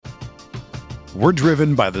We're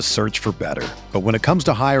driven by the search for better. But when it comes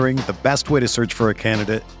to hiring, the best way to search for a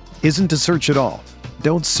candidate isn't to search at all.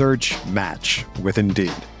 Don't search, match with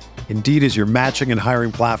Indeed. Indeed is your matching and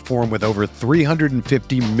hiring platform with over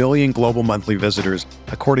 350 million global monthly visitors,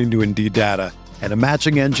 according to Indeed data, and a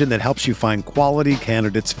matching engine that helps you find quality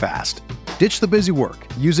candidates fast. Ditch the busy work.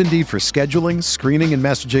 Use Indeed for scheduling, screening, and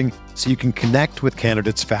messaging so you can connect with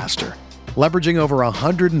candidates faster. Leveraging over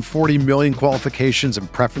 140 million qualifications and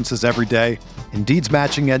preferences every day, Indeed's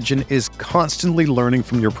matching engine is constantly learning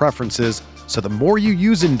from your preferences, so the more you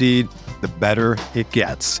use Indeed, the better it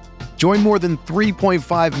gets. Join more than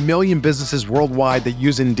 3.5 million businesses worldwide that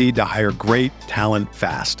use Indeed to hire great talent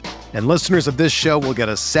fast. And listeners of this show will get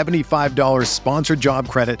a $75 sponsored job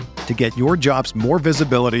credit to get your jobs more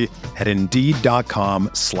visibility at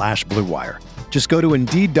Indeed.com/Blue Wire. Just go to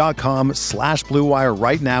Indeed.com/Blue Wire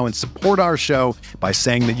right now and support our show by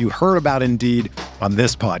saying that you heard about Indeed on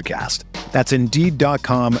this podcast. That's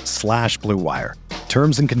Indeed.com/Blue Wire.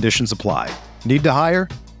 Terms and conditions apply. Need to hire?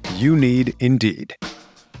 You need Indeed.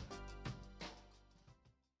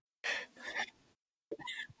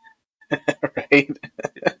 Right?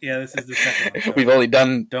 Yeah, this is the second one. We've only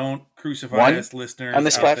done Don't crucify us, listeners, on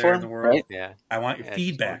this out there platform, in the world. right? Yeah. I want your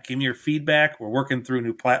feedback. Give me your feedback. We're working through a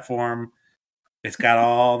new platform. It's got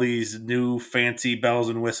all these new fancy bells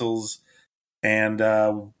and whistles, and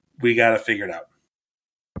we got to figure it out.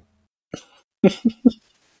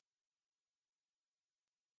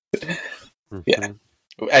 Yeah.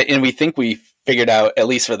 And we think we figured out, at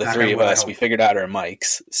least for the Not three gonna of what I us, hope. we figured out our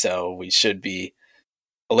mics, so we should be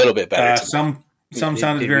a little bit better. Some Did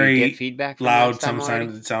sounded we very get feedback from loud. last time Some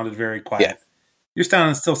already? sounded very quiet. Yeah.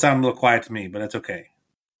 Your still sound a little quiet to me, but that's okay.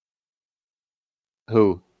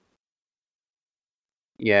 Who?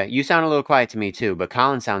 Yeah, you sound a little quiet to me too, but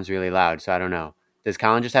Colin sounds really loud, so I don't know. Does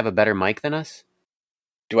Colin just have a better mic than us?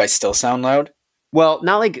 Do I still sound loud? Well,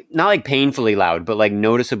 not like painfully loud, but like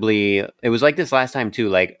noticeably. It was like this last time too.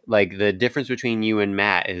 Like the difference between you and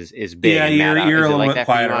Matt is big. Yeah, And Matt, you're is a it little like bit that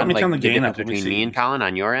for you, quieter. Let Ron? me Like turn the the gain difference up. Let me between see. me and Colin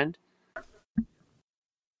on your end.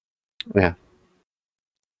 Yeah,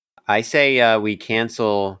 I say we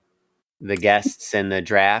cancel the guests and the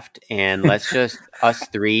draft, and let's just us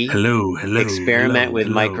three Hello. experiment with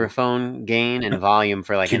hello. microphone gain and volume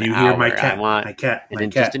for like Can an you hour. hear my cat? I want my cat.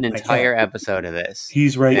 just an entire episode of this.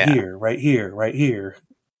 He's right Yeah. here, right here.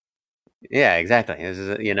 Yeah, exactly. This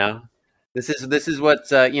is this is what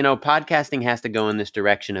podcasting has to go in this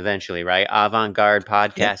direction eventually, right? Avant-garde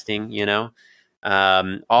podcasting,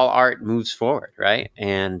 all art moves forward, right?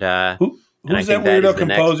 And and I Who's that think that weirdo is the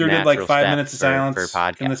next composer did like natural 5 step minutes of for silence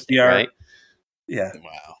podcasting, Can this be our right? Yeah.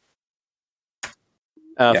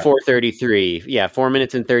 Wow. 4:33. Yeah, 4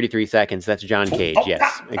 minutes and 33 seconds. That's John Cage.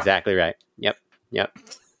 Yes, exactly right. Yep.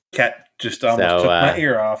 Cat just almost So, took my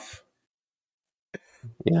ear off.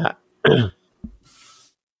 Yeah.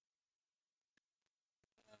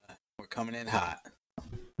 We're coming in hot.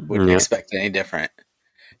 Wouldn't expect any different.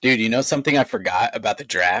 Dude, you know something I forgot about the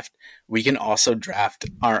draft? We can also draft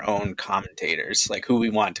our own commentators, like who we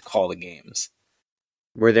want to call the games.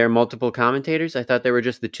 Were there multiple commentators? I thought there were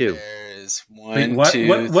just the two. There's Wait, one, what two,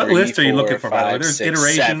 what three, list are you 4, looking for, by the way? 5, There's 6,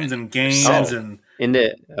 iterations 7. and games Oh. and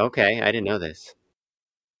Okay, I didn't know this.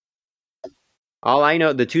 All I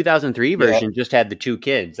know, the 2003 version just had the two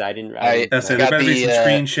kids. I didn't. that's it. There got better be some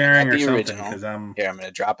screen sharing got or the something original. because I'm Here, I'm going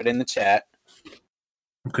to drop it in the chat.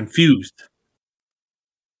 confused.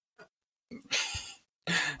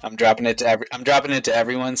 I'm dropping it to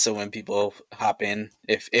everyone, so when people hop in,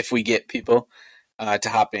 if we get people to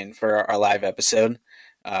hop in for our live episode,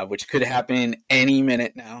 which could happen any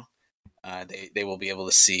minute now, they will be able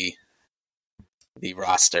to see the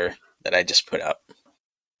roster that I just put up.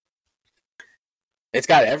 It's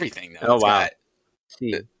got everything though. Oh, It's wow. got,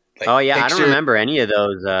 like, I don't picture- remember any of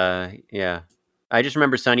those. Yeah, I just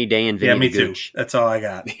remember Sunny Day and Vinny Yeah, me the too. Gooch. That's all I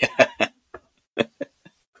got.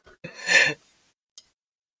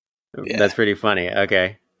 Yeah. That's pretty funny.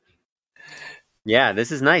 Okay. Yeah, this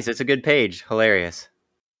is nice. It's a good page. Hilarious.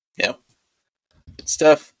 Yep. Good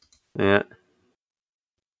stuff. Yeah.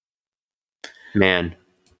 Man,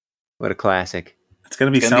 what a classic. It's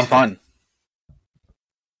gonna be It's gonna be something. fun.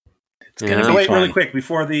 It's gonna So be wait, fun. really quick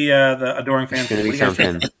before the adoring fans. It's gonna what be do you guys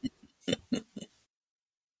think? something.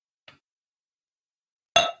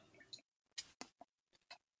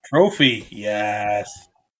 Trophy, yes.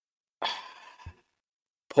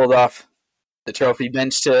 Pulled off the trophy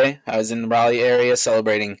bench today. I was in the Raleigh area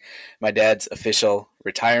celebrating my dad's official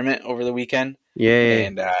retirement over the weekend, Yay.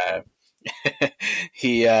 and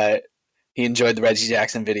he enjoyed the Reggie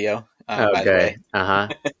Jackson video. By the way, Uh-huh.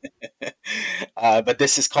 but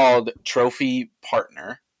this is called Trophy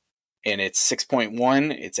Partner, and it's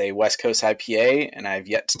 6.1. It's a West Coast IPA, and I've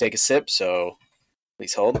yet to take a sip, so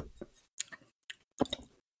please hold.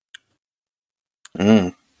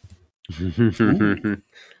 Very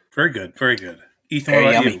good, very good. Ethan, Very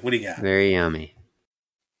what about yummy. you? What do you got? Very yummy.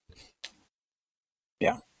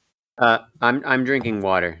 Yeah. I'm drinking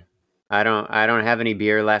water. I don't have any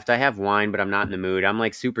beer left. I have wine, but I'm not in the mood. I'm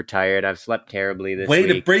like super tired. I've slept terribly this Way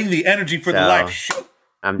week. to bring the energy for the So, live show.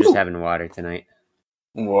 I'm just having water tonight.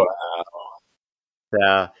 Wow.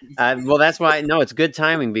 So, well, that's why. No, it's good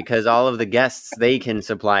timing because all of the guests, they can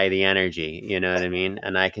supply the energy. You know what I mean?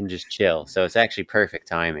 And I can just chill. So it's actually perfect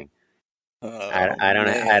timing. I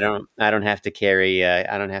don't have to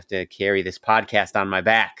carry this podcast on my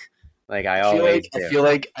back like I always do. I feel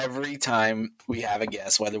like every time we have a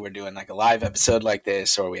guest, whether we're doing like a live episode like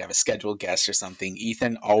this or we have a scheduled guest or something,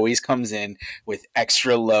 Ethan always comes in with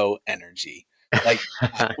extra low energy. Like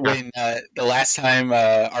when the last time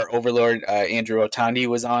our overlord Andrew Otandi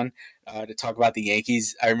was on to talk about the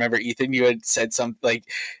Yankees, I remember Ethan, you had said something like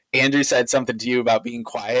Andrew said something to you about being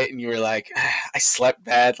quiet, and you were like, "I slept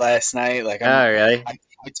bad last night. Like, really? I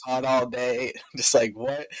taught all day." I'm just like,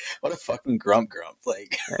 what a fucking grump.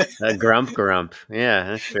 Like A grump. Yeah,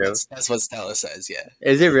 that's true. That's what Stella says. Yeah.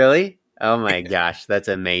 Is it really? Oh my gosh, that's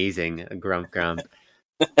amazing. A grump.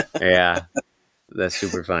 Yeah, that's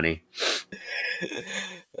super funny.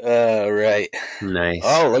 Right. Nice.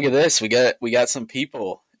 Oh, look at this. We got some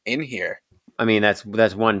people in here. I mean, that's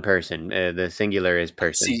one person. The singular is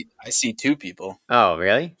person. I see two people. Oh,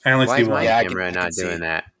 really? I only Why see is one. my Yeah, I camera can not see. doing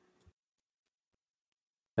that?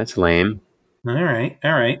 That's lame. All right.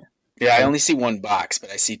 Yeah, I only see one box,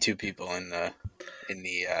 but I see two people in the.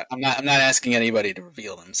 I'm not asking anybody to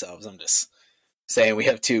reveal themselves. I'm just saying we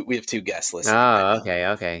have two guests listening. Oh,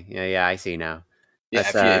 okay. Yeah, I see now. Yeah,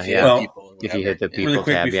 That's, if you yeah. hit Well, people, or if you hit the whatever. people Really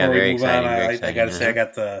quick tab, before yeah, we very move on, exciting. Very I exciting. gotta say I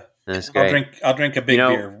got the. That's great. I'll drink a big You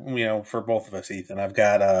know- beer. For both of us, Ethan. I've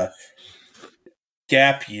got a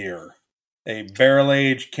Gap Year, a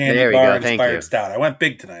barrel-aged There candy we go, bar thank inspired you. stout. I went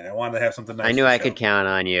big tonight. I wanted to have something nice. I knew for the I show. could count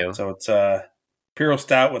on you. So it's Imperial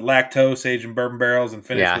Stout with lactose, aged in bourbon barrels, and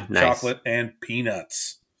finished with nice. chocolate and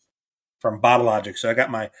peanuts from Bottle Logic. So I got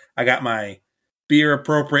my beer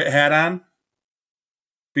appropriate hat on,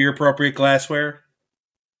 beer appropriate glassware,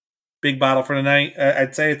 big bottle for the night.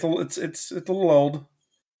 I'd say it's a little old.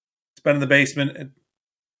 It's been in the basement.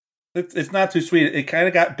 It's not too sweet. It kind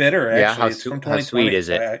of got bitter. Actually, Yeah, it's from how 2020. sweet is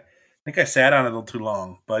it? I think I sat on it a little too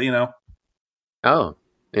long, but Oh,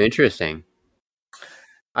 interesting.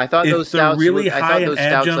 I thought if those they're stouts. really I high thought in those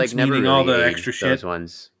stouts adjuncts, never meaning really all the aged, extra those shit,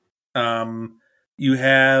 ones. you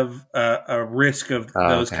have a risk of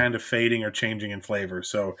those okay. kind of fading or changing in flavor.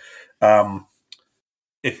 So,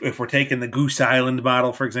 if we're taking the Goose Island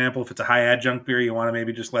bottle, for example, if it's a high adjunct beer, you want to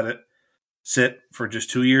maybe just let it sit for just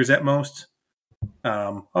 2 years at most.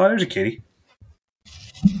 Oh, there's a kitty.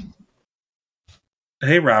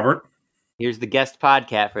 Hey, Robert. Here's the guest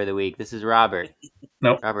podcat for the week. This is Robert.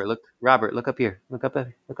 Nope. Robert, look up here. Look up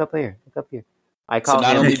here. I So call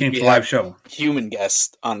not him. only He do came we to the live have show. human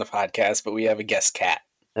guest on the podcast, but we have a guest cat.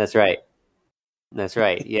 That's right.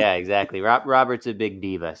 Yeah, exactly. Robert's a big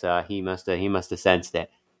diva, so he must have sensed it.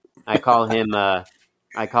 I call him a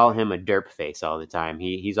derp face all the time.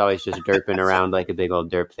 He's always just derping around like a big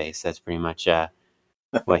old derp face. That's pretty much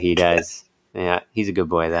what he does. Yeah, he's a good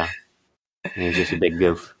boy though. He's just a big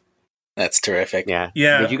goof. That's terrific. Yeah.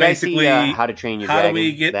 Yeah. Did you guys see basically, How to Train Your how Dragon? do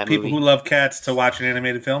we get that people movie? who love cats to watch an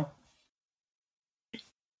animated film?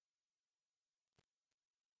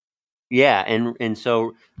 Yeah, and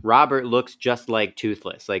so Robert looks just like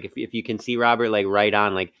Toothless. Like if you can see Robert like right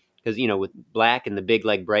on, like because with black and the big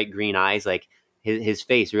like bright green eyes, like his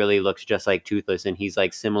face really looks just like Toothless, and he's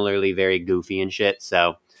like similarly very goofy and shit.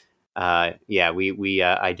 So yeah, we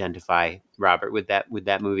identify Robert with that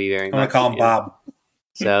movie very I'm much. going to call him Bob.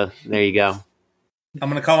 So there you go. I'm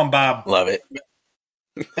going to call him Bob. Love it.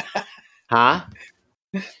 Huh?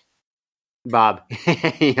 Bob.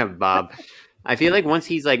 Yeah, Bob. I feel like once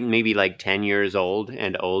he's like maybe like 10 years old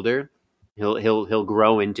and older, he'll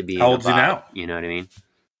grow into being How old's a he Bob. now? You know what I mean?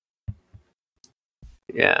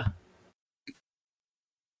 Yeah.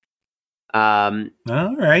 All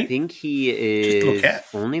I right. think he Just a little is cat.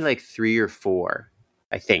 only like 3 or 4.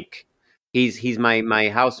 I think he's my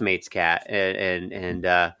housemate's cat, and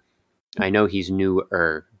I know he's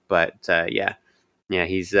newer, but yeah,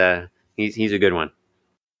 he's a good one.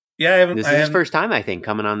 Yeah, I haven't. This I is his haven't- first time, I think,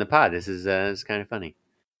 coming on the pod. This is kind of funny.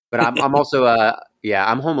 But I'm also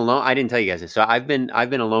I'm home alone. I didn't tell you guys this. So I've been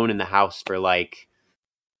alone in the house for like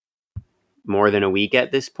more than a week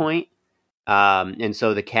at this point. And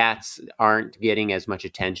so the cats aren't getting as much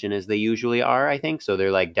attention as they usually are, I think. So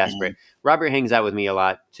they're like desperate. Robert hangs out with me a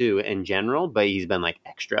lot too in general, but he's been like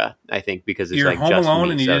extra, I think, because it's You're like home just alone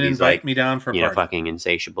me. and you So didn't he's invite like, me down for a you know, party. fucking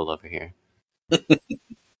insatiable over here.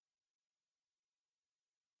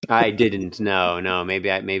 I didn't. No.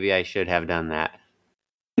 Maybe I should have done that.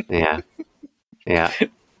 Yeah.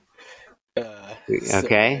 So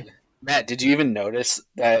Okay. good. Matt, did you even notice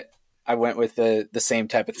that I went with the same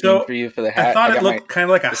type of theme So for you for the hat? I thought it got looked kind of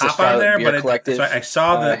like a this is hop on Charlotte there, Beer but Collective, so I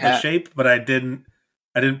saw the hat. shape, but I didn't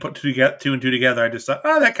put two and two together. I just thought,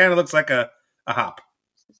 oh, that kind of looks like a hop.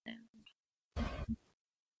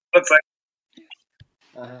 Looks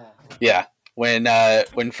like. Yeah. When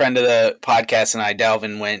friend of the podcast and I,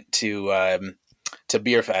 Dalvin, went to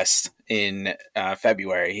Beer Fest in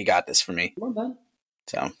February, he got this for me.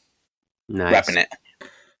 So Nice. repping it.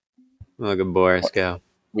 Look at Boris go.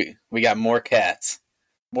 We got more cats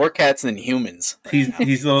than humans. He's a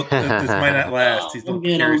little. This might not last. He's a little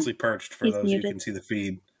precariously perched for those who can see the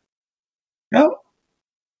feed. No,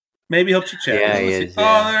 maybe he'll chit chat. Yeah, he is.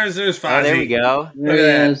 Oh, there's Fozzie. Oh, there we go. Look at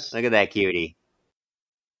that. Look at that cutie.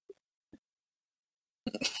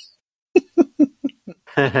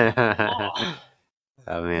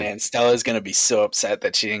 Oh Man, Stella's gonna be so upset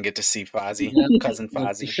that she didn't get to see Fozzie, cousin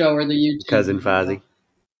Fozzie. Show her the YouTube. Cousin Fozzie.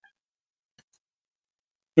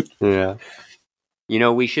 Yeah. You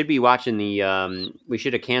know, we should be watching we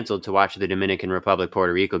should have canceled to watch the Dominican Republic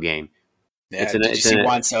Puerto Rico game. Yeah, did you see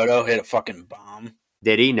Juan Soto hit a fucking bomb?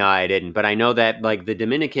 Did he? No, I didn't. But I know that like the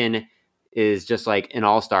Dominican is just like an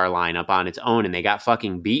all-star lineup on its own, and they got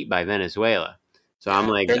fucking beat by Venezuela. So I'm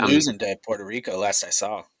like, they're losing to Puerto Rico. Last I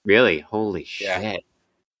saw. Really? Holy shit!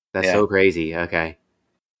 That's so crazy. Okay,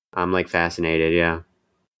 I'm like fascinated. Yeah.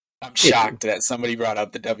 I'm shocked that somebody brought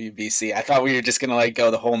up the WBC. I thought we were just going to like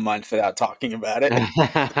go the whole month without talking about it.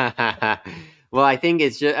 Well, I think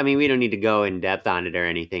it's just, I mean, we don't need to go in depth on it or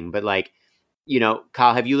anything, but like, you know,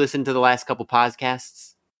 Kyle, have you listened to the last couple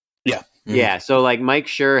podcasts? Yeah. Mm-hmm. Yeah. So like Mike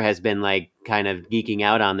Schur has been like kind of geeking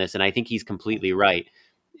out on this, and I think he's completely right.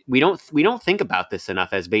 We don't think about this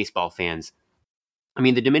enough as baseball fans. I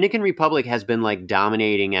mean, the Dominican Republic has been like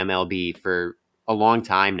dominating MLB for a long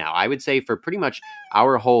time now. I would say for pretty much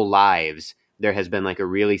our whole lives, there has been like a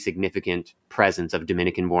really significant presence of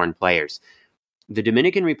Dominican-born players. The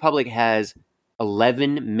Dominican Republic has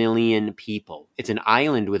 11 million people. It's an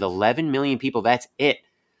island with 11 million people. That's it.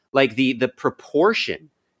 Like the proportion.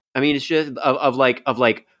 I mean, it's just of like,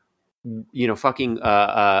 you know, fucking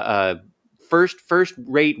first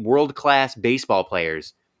rate world class baseball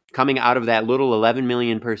players coming out of that little 11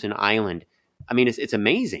 million person island. I mean, it's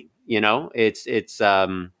amazing. You know, it's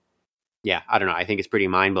yeah, I don't know. I think it's pretty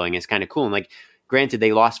mind blowing. It's kind of cool. And like, granted,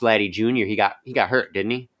 they lost Vladdy Jr. He got hurt,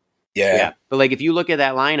 didn't he? Yeah. But like, if you look at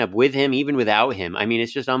that lineup with him, even without him, I mean,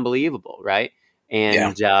 it's just unbelievable, right?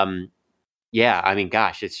 And yeah, I mean,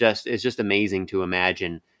 gosh, it's just amazing to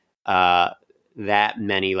imagine that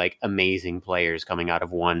many like amazing players coming out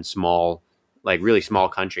of one small, like really small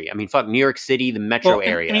country. I mean, fuck, New York City, the metro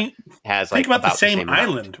area has like think about about the same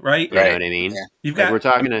island, right? You know what I mean? Yeah. You've like, got we're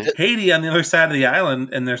talking to Haiti on the other side of the island,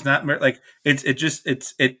 and there's not like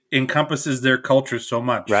it encompasses their culture so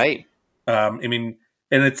much, right? I mean,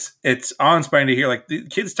 and it's awe inspiring to hear like the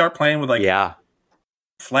kids start playing with like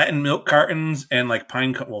flattened milk cartons and like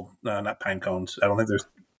not pine cones. I don't think there's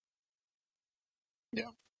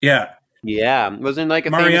Wasn't like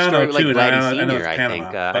a Mariano famous story with, like too. Vladdy I know Sr. it's I Panama,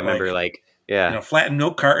 think I remember like you know, flattened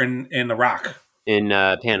milk carton in the Rock in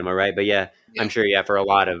Panama, right? But I'm sure for a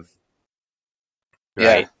lot of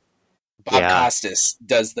right. Bob Costas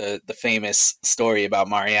does the famous story about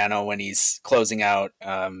Mariano when he's closing out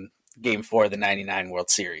Game 4 of the '99 World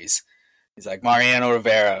Series. He's like, Mariano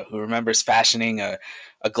Rivera, who remembers fashioning a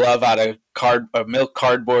glove out of a milk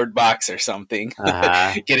cardboard box or something,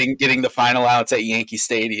 getting the final outs at Yankee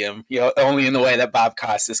Stadium. You know, only in the way that Bob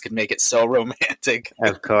Costas could make it so romantic.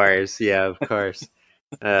 Of course, yeah, of course.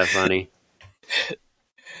 Funny.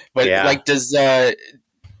 But like, does who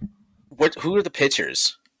are the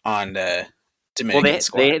pitchers on the Dominican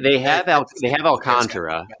squad? They have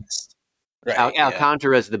Alcantara. Right,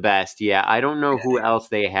 Alcantara's the best. Yeah, I don't know who else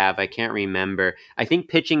they have. I can't remember. I think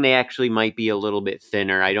pitching they actually might be a little bit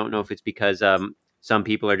thinner. I don't know if it's because some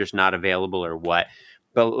people are just not available or what.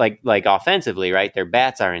 But like offensively, right? Their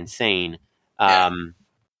bats are insane. And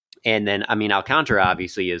then I mean Alcantara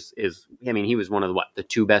obviously is I mean he was one of the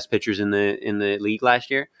two best pitchers in the league last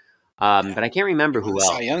year. But I can't remember who else.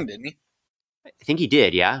 Cy Young, didn't he? I think he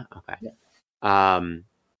did. Yeah. Okay.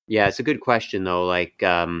 Yeah. It's a good question though. Like.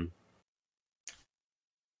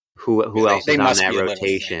 Who else is on that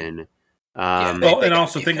rotation? And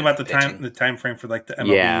also think about the time frame for like the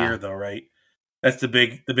MLB year, though, right? That's the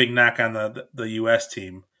big knock on the U.S.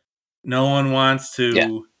 team. No one wants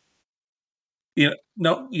to, they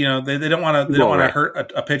don't want to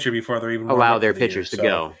hurt a pitcher before they're even allow their pitchers to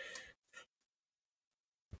go.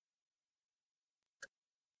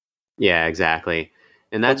 Yeah, exactly.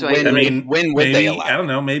 And that's why when would they allow? I don't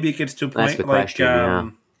know. Maybe it gets to a point like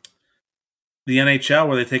question, the NHL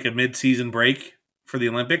where they take a mid-season break for the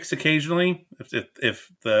Olympics occasionally, if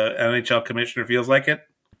the NHL commissioner feels like it.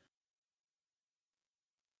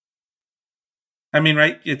 I mean,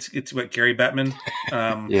 right? It's what Gary Bettman.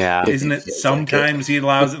 Isn't it? Sometimes he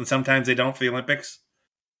allows it, and sometimes they don't for the Olympics.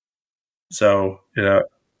 So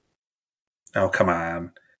oh come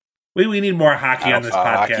on, we need more hockey on this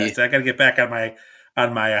podcast. Hockey. I got to get back on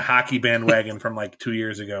my hockey bandwagon from like 2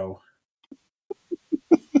 years ago.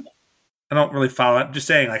 I don't really follow it. I'm just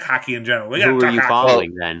saying, like hockey in general. Who are you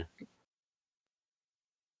following then?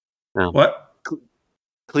 No. What?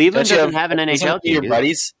 Cleveland doesn't have an NHL team. Your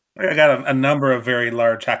buddies. I got a number of very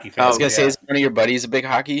large hockey fans. I was gonna say, is one of your buddies a big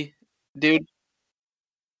hockey dude?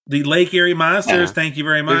 The Lake Erie Monsters. Yeah. Thank you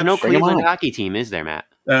very much. There's no Cleveland hockey team, is there, Matt?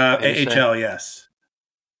 AHL, yes.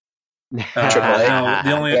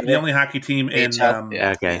 The only hockey team in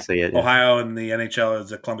Ohio and the NHL is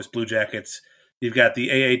the Columbus Blue Jackets. You've got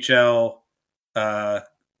the AHL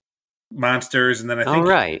Monsters, and then I think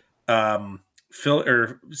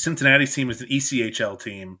Cincinnati's team is an ECHL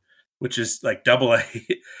team, which is like AA,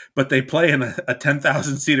 but they play in a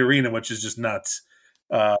 10,000 seat arena, which is just nuts.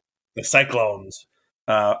 The Cyclones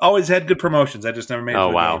always had good promotions. I just never made it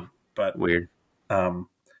to the game. But weird.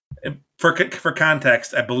 For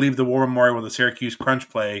context, I believe the War Memorial where the Syracuse Crunch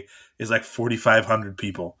play is like 4,500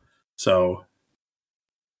 people. So,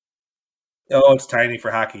 it's tiny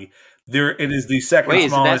for hockey. It is the second smallest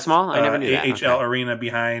is it that small? I never knew AHL arena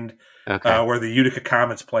behind where the Utica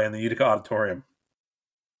Comets play in the Utica Auditorium.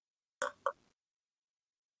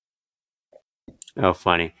 Oh,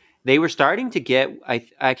 funny. They were starting to get, I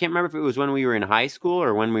can't remember if it was when we were in high school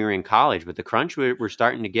or when we were in college, but the Crunch were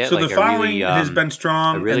starting to get the following has been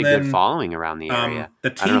strong. A really good following around the area. The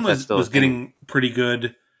team was getting pretty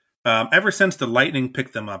good ever since the Lightning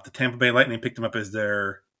picked them up. The Tampa Bay Lightning picked them up as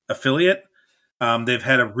their affiliate. They've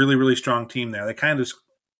had a really, really strong team there. They kind of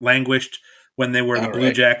languished when they were the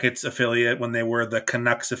Blue Jackets affiliate, when they were the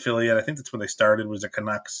Canucks affiliate. I think that's when they started, was the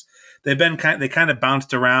Canucks. They kind of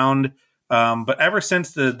bounced around. But ever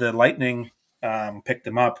since the Lightning picked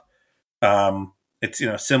them up, it's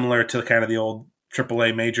similar to kind of the old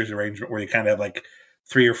AAA majors arrangement where you kind of have like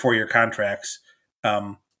 3 or 4 year contracts.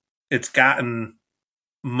 It's gotten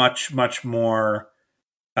much, much more.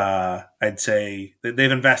 I'd say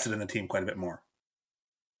they've invested in the team quite a bit more.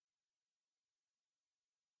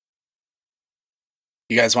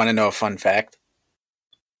 You guys want to know a fun fact?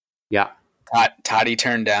 Yeah. Toddy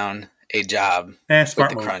turned down a job with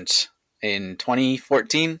the Crunch in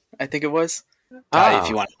 2014, I think it was. Toddy, if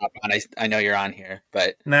you want to hop on, I know you're on here,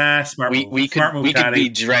 but smart move. We could be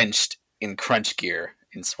drenched in Crunch gear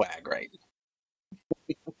and swag, right?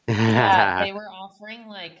 Yeah, they were offering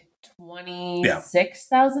like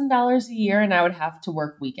 $26,000 a year, and I would have to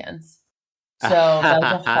work weekends. So that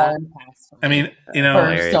was a hard pass for me.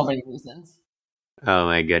 For so many reasons. Oh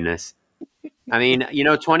my goodness. I mean,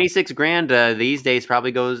 $26,000 these days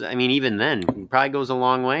probably goes. I mean, even then, probably goes a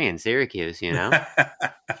long way in Syracuse.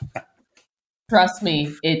 Trust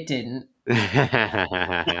me, it didn't. And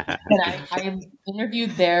I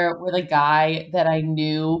interviewed there with a guy that I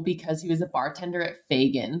knew because he was a bartender at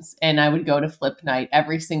Fagan's, and I would go to Flip Night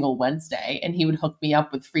every single Wednesday, and he would hook me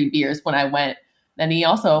up with free beers when I went. Then he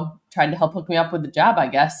also tried to help hook me up with a job, I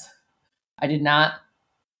guess. I did not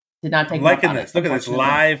take I'm liking this. Look at this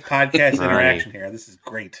live podcast interaction here. This is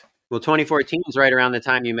great. Well, 2014 was right around the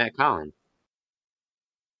time you met Colin.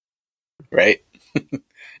 Right.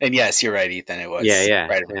 And yes, you're right, Ethan. It was. Yeah.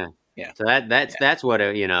 Right. Yeah. So that's what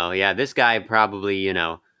this guy probably,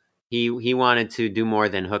 he wanted to do more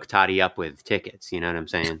than hook Toddy up with tickets. You know what I'm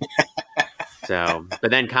saying? So,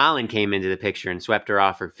 but then Colin came into the picture and swept her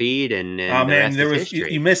off her feet, and the rest is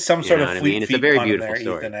history. You missed some sort of fleet feet. It's a very pun beautiful there,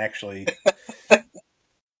 story. Ethan, actually.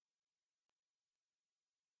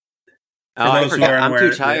 I forgot. I'm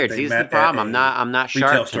too tired. See, this is the problem. I'm not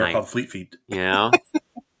sharp retail store tonight. Called Fleet Feet. No,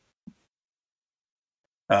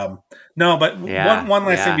 but one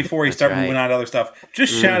last thing before we start moving on to other stuff.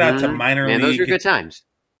 Just shout out to minor league. Those are good times.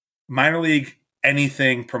 Minor league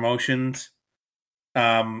anything promotions,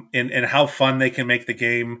 and how fun they can make the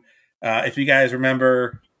game. If you guys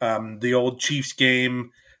remember the old Chiefs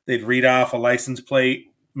game, they'd read off a license plate,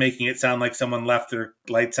 making it sound like someone left their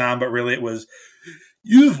lights on, but really it was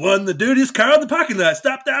You've won the dirtiest car in the parking lot.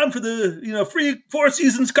 Stop down for the free 4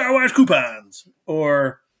 Seasons car wash coupons.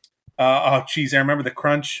 Or I remember the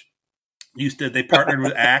Crunch they partnered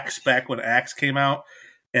with Axe back when Axe came out,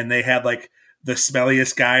 and they had like the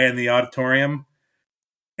smelliest guy in the auditorium,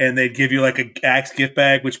 and they'd give you like a Axe gift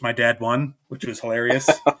bag, which my dad won, which was hilarious.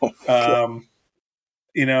 Even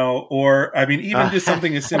just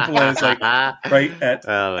something as simple as like right at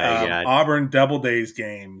Auburn Double Days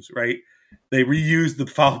games, right? They reused the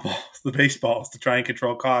foul balls, the baseballs, to try and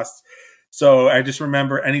control costs. So I just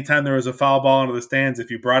remember anytime there was a foul ball into the stands, if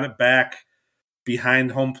you brought it back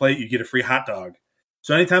behind home plate, you get a free hot dog.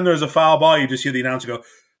 So anytime there was a foul ball, you just hear the announcer go,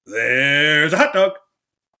 "There's a hot dog,"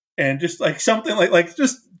 and just like something like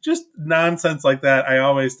just nonsense like that. I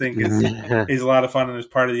always think is a lot of fun and is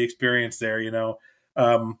part of the experience there. You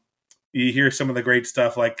hear some of the great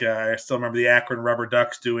stuff. Like I still remember the Akron Rubber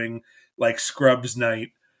Ducks doing like Scrubs night,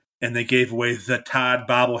 and they gave away the Todd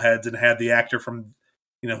bobbleheads and had the actor from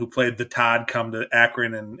who played the Todd come to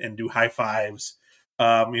Akron and do high fives.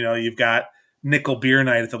 You've got nickel beer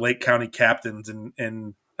night at the Lake County Captains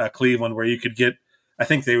in Cleveland, where you could get, I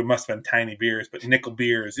think they must have been tiny beers, but nickel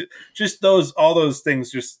beers. Just all those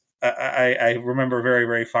things. Just I remember very,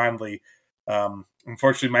 very fondly.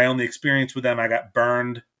 Unfortunately, my only experience with them, I got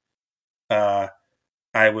burned. I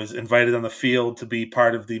was invited on the field to be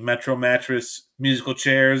part of the Metro Mattress musical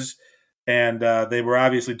chairs, and they were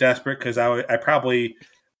obviously desperate because I probably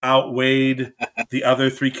outweighed the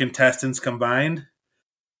other 3 contestants combined.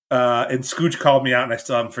 And Scooch called me out, and I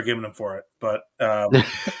still haven't forgiven him for it. But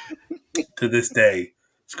to this day,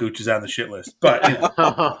 Scooch is on the shit list. But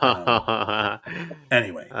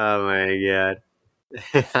anyway. Oh my god!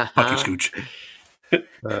 Fuck you, Scooch.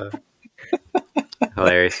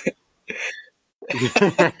 Hilarious.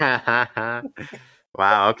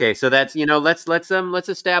 Wow. Okay. So that's let's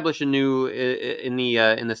establish a new in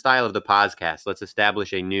the style of the podcast. Let's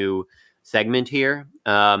establish a new segment here.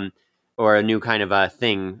 Or a new kind of a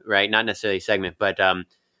thing, right? Not necessarily a segment, but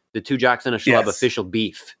the Two Jocks and a Schlub official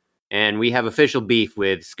beef. And we have official beef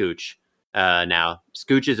with Scooch now.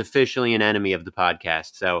 Scooch is officially an enemy of the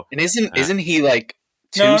podcast. So, and isn't he like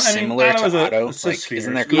too similar to Otto? Like,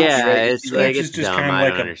 isn't there? It's like it's just dumb. Kind of I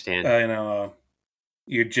like don't understand.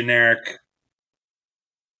 Your generic.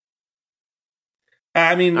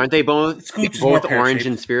 I mean, aren't they both Scooch orange pear-shaped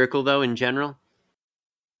and spherical though in general?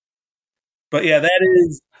 But yeah,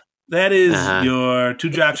 that is your Two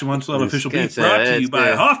Jocks and One Schlub official beef, brought to you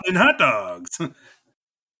by Hoffman Hot Dogs.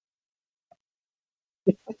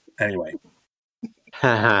 Anyway,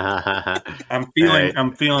 I'm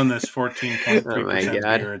feeling this 14.3%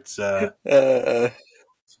 beer. It's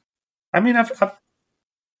I mean,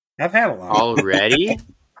 I've had a lot already.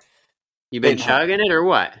 You've been chugging it or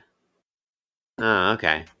what? Oh,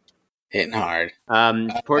 okay. Hitting hard.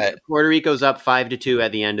 Puerto Rico's up 5-2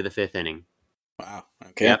 at the end of the 5th inning. Wow.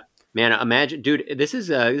 Okay. Yep. Man, imagine, dude. This is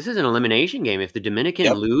an elimination game. If the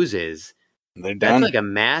Dominican loses, they're done. That's like a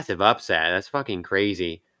massive upset. That's fucking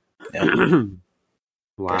crazy. Yep.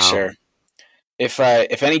 Wow. For sure. If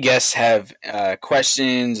any guests have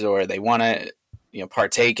questions or they want to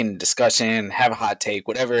partake in discussion, have a hot take,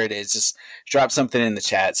 whatever it is, just drop something in the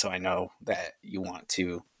chat so I know that you want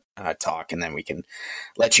to talk, and then we can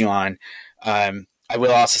let you on. I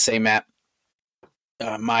will also say, Matt,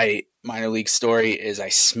 my minor league story is I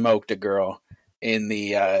smoked a girl in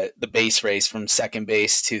the base race from second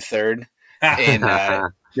base to third, and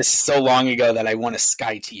this is so long ago that I won a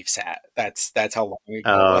Sky Chiefs hat. That's how long ago.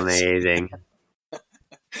 Oh, it was. Amazing!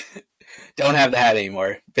 Don't have the hat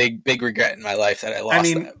anymore. Big regret in my life that I lost. I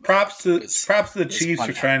mean, that, props to the Chiefs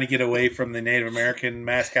for trying to get away from the Native American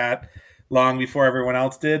mascot long before everyone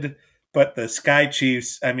else did. But the Sky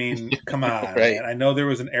Chiefs, I mean, come on. Right. Man. I know there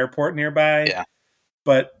was an airport nearby. Yeah.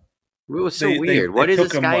 But it was so weird. What is a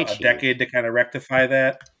Sky Chief? A decade to kind of rectify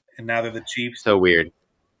that, and now they're the Chiefs. So weird.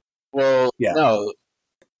 Well, no,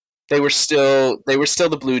 they were still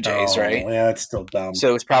the Blue Jays, right? Yeah, that's still dumb. So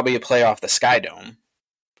it was probably a play off the Sky Dome.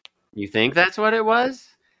 You think that's what it was?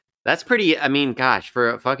 That's pretty. I mean, gosh,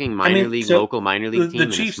 for a fucking local minor league team in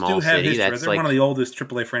a small city, that's they're one of the oldest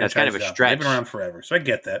AAA franchises. That's kind of a stretch. They've been around forever, so I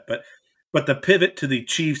get that. But the pivot to the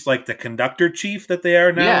Chiefs, like the conductor chief that they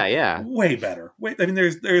are now, way better. I mean,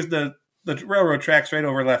 there's the railroad tracks right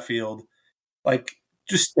over left field. Like,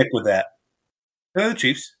 just stick with that. They're the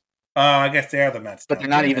Chiefs. I guess they are the Mets. But they're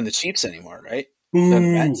not even the Chiefs anymore, right? They're the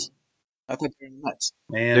Mets. I thought they were the Mets.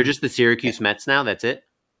 Man. They're just the Syracuse Mets now. That's it.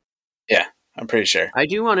 Yeah, I'm pretty sure. I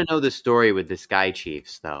do want to know the story with the Sky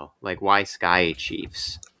Chiefs, though. Like, why Sky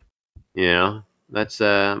Chiefs? You know, Let's.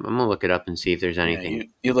 I'm gonna look it up and see if there's Yeah,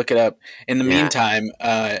 anything. you look it up. In the Yeah. meantime,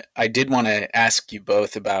 I did want to ask you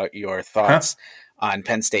both about your thoughts on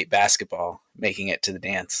Penn State basketball making it to the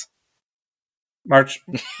dance. March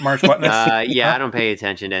whatness. Yeah, I don't pay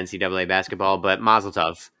attention to NCAA basketball, but Mazel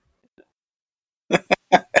Tov.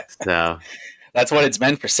 So That's what it's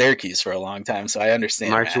been for Syracuse for a long time, so I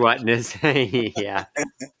understand. March Whatness. Yeah.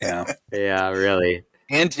 Yeah, really.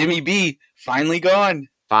 And Jimmy B finally gone.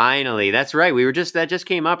 Finally, that's right. That just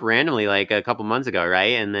came up randomly like a couple months ago,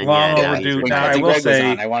 right? And then Long now overdue. he's Now, I retired. will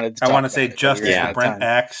say, I want to say justice for Brent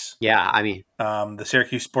Axe. Yeah, I mean, the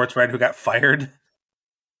Syracuse sports writer who got fired.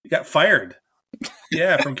 He got fired.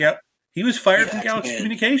 Yeah, he was fired from Galaxy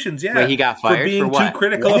Communications. Yeah, wait, he got fired for being what? too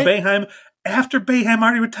critical of Boeheim after Boeheim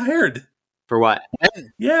already retired. For what?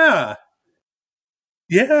 Yeah.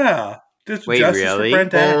 Just wait, justice really? for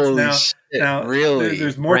Brent Axe. Now, really?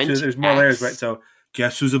 There's more to it. There's more layers, right? So,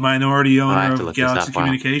 guess who's a minority owner of Galaxy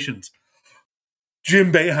Communications?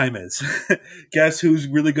 Jim Boeheim is. Guess who's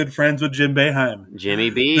really good friends with Jim Boeheim? Jimmy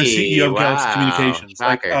B, the CEO of Galaxy Communications.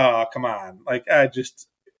 Shocker. Like, oh, come on! Like, I just.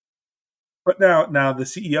 But now the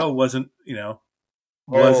CEO wasn't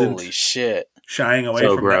holy shit, shying away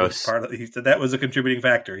so from gross. That. He said that was a contributing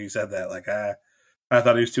factor. He said that. Like, I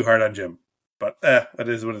thought he was too hard on Jim, but it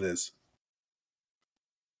is what it is.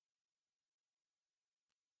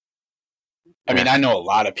 I mean, I know a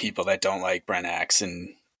lot of people that don't like Brent Axe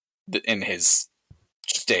and his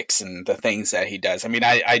shticks and the things that he does. I mean,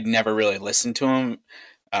 I'd never really listened to him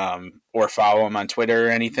or follow him on Twitter or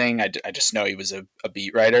anything. I just know he was a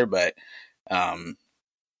beat writer, but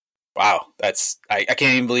wow, I can't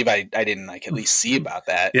even believe I didn't like at least see about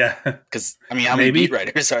that. Yeah, because I mean, how many beat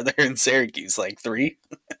writers are there in Syracuse? Like 3?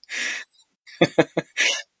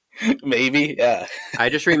 Maybe, yeah. I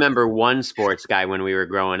just remember one sports guy when we were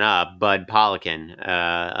growing up, Bud Poliquin.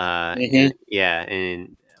 Yeah,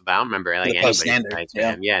 and but I don't remember like anybody writes for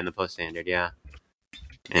him. Yeah, in the Post Standard. Yeah.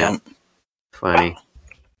 Funny.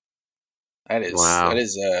 That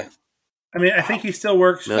is. I mean, I think he still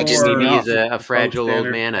works for. Jimmy B is a fragile old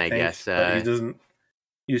man, I guess. But he doesn't.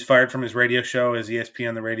 He was fired from his radio show, his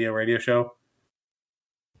ESPN the radio show.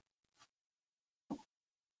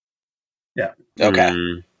 Yeah.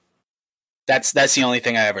 Okay. That's the only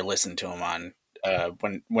thing I ever listened to him on.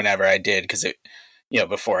 Whenever I did, because it,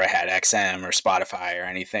 before I had XM or Spotify or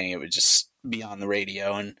anything, it would just be on the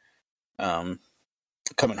radio and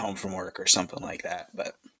coming home from work or something like that.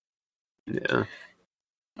 But yeah.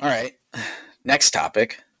 All right. Next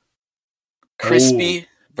topic: crispy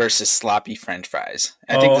versus sloppy French fries.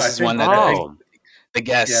 I think this is one that the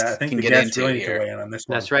guests can get into really here. Weigh in on this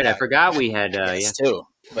one. That's right. I forgot we had too.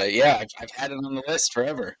 But yeah, I've had it on the list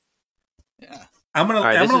forever. Yeah. I'm gonna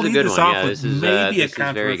lead this off with maybe a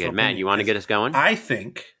controversial very good. Matt, you want to get us going? I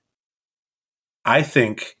think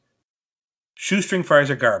shoestring fries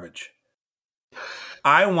are garbage.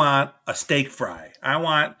 I want a steak fry. I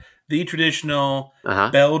want the traditional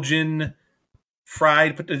Belgian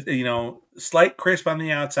fried, slight crisp on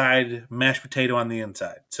the outside, mashed potato on the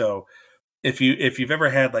inside. So if you've ever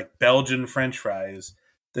had like Belgian French fries,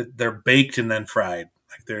 they're baked and then fried.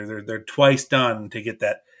 Like they're twice done to get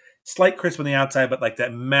that slight crisp on the outside, but like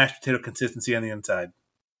that mashed potato consistency on the inside.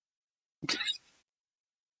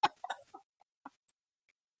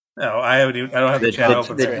 No, I don't have the chat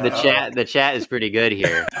open. The chat is pretty good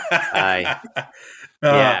here.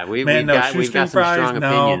 Yeah, we've got some strong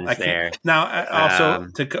opinions there. Now, also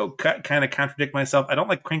to go kind of contradict myself, I don't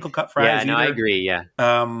like crinkle cut fries. Yeah, no, I agree. Yeah.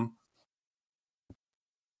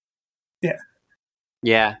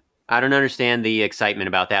 Yeah. I don't understand the excitement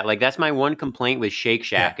about that. Like, that's my one complaint with Shake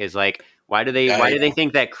Shack is like, why do they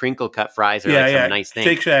think that crinkle cut fries are some nice thing?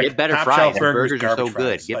 Shake Shack, get better fries. Burgers are so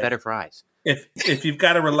good. Get better fries. If you've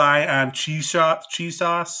got to rely on cheese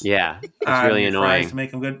sauce, yeah, it's really annoying to make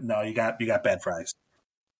them good. No, you got bad fries.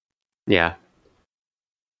 Yeah.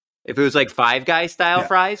 If it was like Five Guys style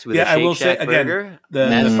fries with a Shake Shack burger,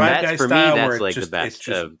 the Five Guys for style, me, that's like the best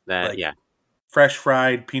of that. Like, yeah. Fresh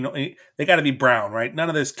fried peanut. They got to be brown, right? None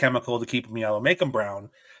of this chemical to keep them yellow. Make them brown.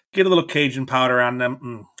 Get a little Cajun powder on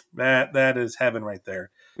them. That is heaven right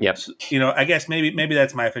there. Yep. So, I guess maybe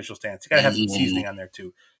that's my official stance. You got to have some seasoning on there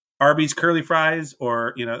too. Arby's curly fries,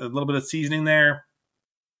 or a little bit of seasoning there,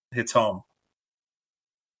 hits home.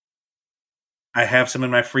 I have some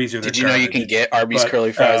in my freezer. Did you know you can get Arby's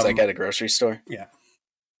curly fries like at a grocery store? Yeah.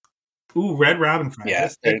 Ooh, Red Robin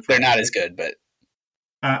fries. Yeah, they're not as good, but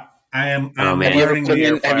I'm have you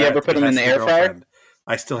ever put them in the air fryer?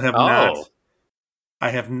 I still have not.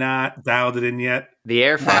 I have not dialed it in yet. The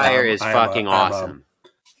air fryer is fucking awesome.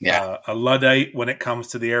 A Luddite when it comes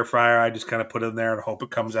to the air fryer. I just kind of put it in there and hope it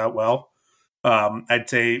comes out well. I'd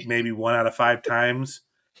say maybe 1 out of 5 times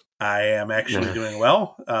I am actually doing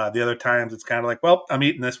well. The other times it's kind of like, well, I'm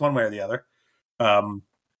eating this one way or the other.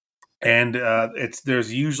 And there's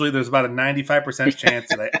about a 95% chance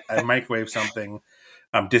that I microwave something,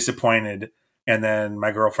 I'm disappointed, and then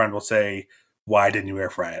my girlfriend will say, "Why didn't you air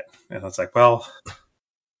fry it?" And it's like, well,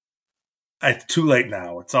 it's too late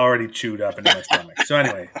now. It's already chewed up into my stomach. So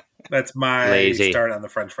anyway, that's my start on the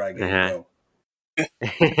French fry game. Go.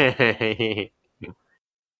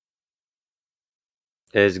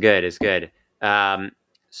 It's good. It's good.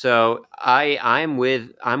 So I'm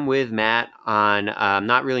with Matt on. I'm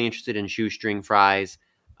not really interested in shoestring fries.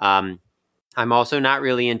 I'm also not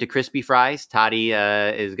really into crispy fries. Toddy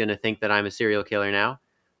is going to think that I'm a serial killer now.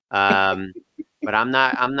 But I'm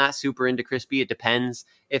not super into crispy. It depends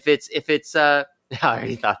if it's. I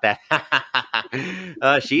already thought that.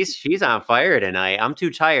 She's on fire tonight. I'm too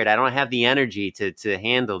tired. I don't have the energy to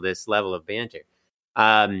handle this level of banter.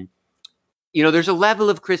 There's a level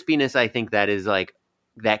of crispiness I think that is like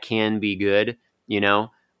that can be good.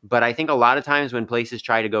 But I think a lot of times when places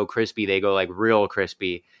try to go crispy, they go like real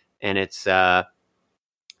crispy, and it's.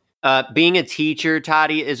 Being a teacher,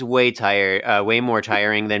 Toddy, is way more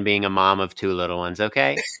tiring than being a mom of 2 little ones.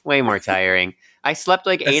 Okay, way more tiring. I slept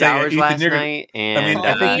like 8 hours Ethan, last night, and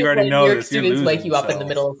I think you already know this. Students wake you up in the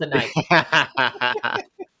middle of the night.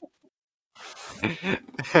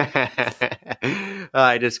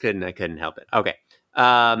 I just couldn't. I couldn't help it. Okay.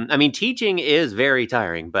 Teaching is very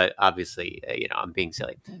tiring, but obviously, I'm being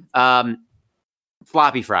silly.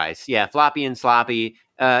 Floppy fries, yeah, floppy and sloppy.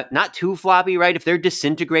 Not too floppy, right? If they're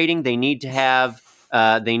disintegrating, they need to have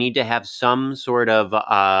some sort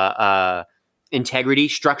of integrity,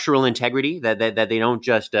 structural integrity, that they don't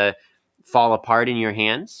just fall apart in your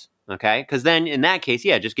hands. Okay, because then in that case,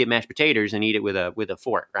 yeah, just get mashed potatoes and eat it with a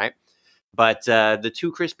fork, right? But the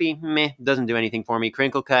too crispy, meh, doesn't do anything for me.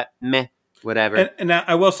 Crinkle cut, meh, whatever. And now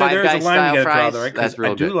I will say Five there is a Guys line you got to draw, fries, though, right? that's Because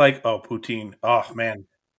real I do good. like poutine. Oh man,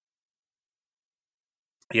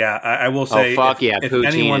 yeah, I will say. Poutine. If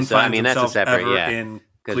anyone finds that's a themselves separate, ever yeah. in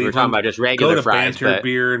Because Cleveland, we're talking about just regular go to fries, Banter but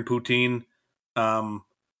Beer and Poutine.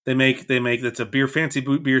 They make it's a fancy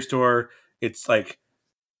beer store. It's like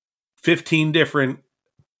 15 different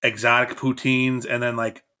exotic poutines and then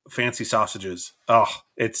like fancy sausages. Oh,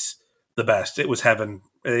 it's the best. It was heaven.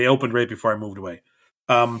 They opened right before I moved away.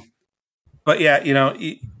 But yeah, you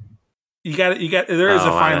got there is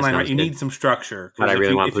a fine line, right? You need some structure. But I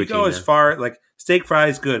really want if you poutine go as far like steak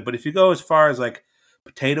fries, good. But if you go as far as like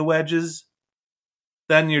potato wedges,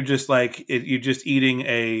 then you're just like you're just eating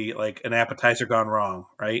an appetizer gone wrong,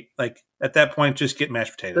 right? Like at that point, just get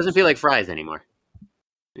mashed potatoes. Doesn't feel like fries anymore.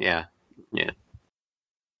 Yeah.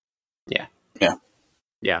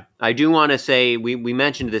 I do want to say we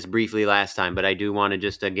mentioned this briefly last time, but I do want to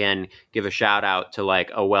just again give a shout out to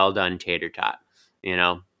like a well done tater tot.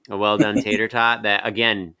 A well done tater tot that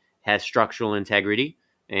again has structural integrity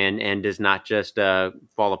and does not just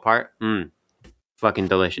fall apart. Fucking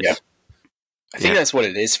delicious. Yeah. I think that's what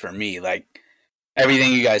it is for me. Like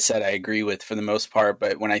everything you guys said, I agree with for the most part.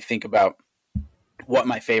 But when I think about what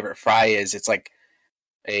my favorite fry is, it's like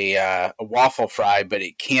a waffle fry, but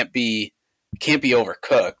it can't be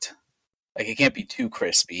overcooked. Like it can't be too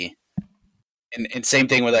crispy. And same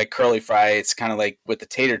thing with like curly fry. It's kind of like with the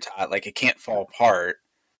tater tot. Like it can't fall apart,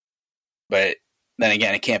 but then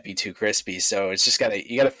again, it can't be too crispy. So it's just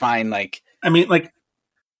you gotta find like. I mean, like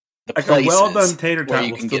a well done tater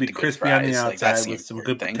tot will still be crispy on the outside with some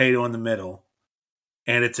good potato in the middle,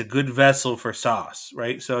 and it's a good vessel for sauce,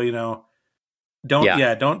 right? So don't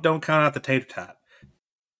count out the tater tot.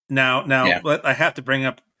 Now, I have to bring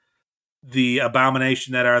up the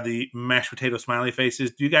abomination that are the mashed potato smiley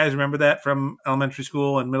faces. Do you guys remember that from elementary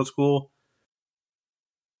school and middle school?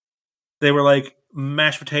 They were like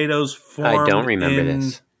mashed potatoes formed. I don't remember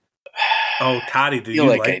this. Oh, Toddy, do you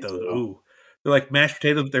like those? Ooh. They're like mashed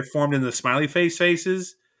potatoes, but they're formed in the smiley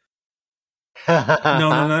faces.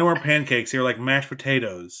 No, they weren't pancakes. They were like mashed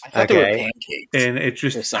potatoes. I thought they were pancakes. And it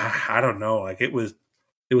just, I don't know. Like it was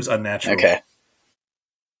unnatural. Okay.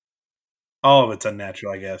 All of it's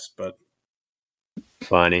unnatural, I guess, but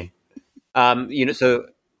funny. So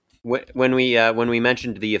when we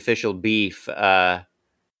mentioned the official beef, but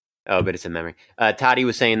it's a memory. Toddy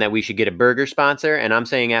was saying that we should get a burger sponsor, and I'm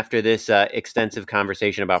saying after this extensive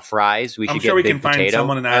conversation about fries, we should get Big Potato find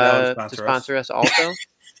someone in Idaho to sponsor us also.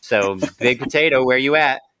 So Big Potato, where you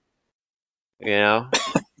at?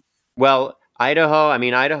 Well,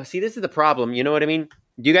 Idaho. See, this is the problem. You know what I mean?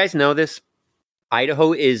 Do you guys know this?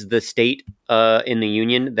 Idaho is the state in the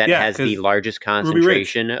union that has the largest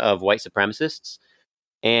concentration of white supremacists.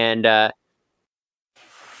 And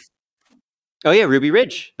Oh yeah, Ruby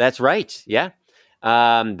Ridge. That's right. Yeah,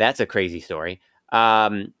 that's a crazy story.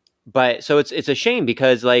 But so it's a shame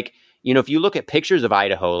because like if you look at pictures of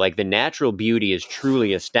Idaho, like the natural beauty is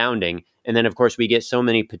truly astounding, and then of course we get so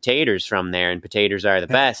many potatoes from there, and potatoes are the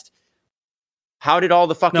best. How did all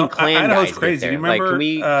the fucking No, clan Idaho's guys crazy. get there? Do you Like, remember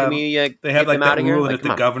can we they have get them like out that of here? rule that Like, if the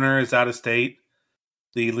come on. governor is out of state,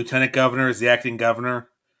 the lieutenant governor is the acting governor,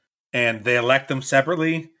 and they elect them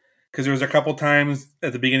separately? Because there was a couple times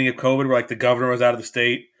at the beginning of COVID where like the governor was out of the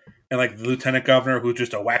state, and like the lieutenant governor, who's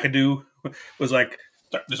just a wackadoo, was like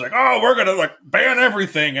just like, oh, we're gonna like ban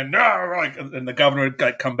everything, and no, like, and the governor would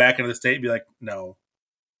like come back into the state and be like, no,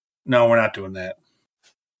 we're not doing that.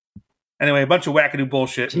 Anyway, a bunch of wackadoo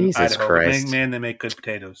bullshit Jesus in Idaho. Christ. Man, they make good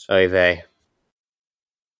potatoes. Oy vey.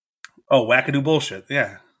 Oh, wackadoo bullshit.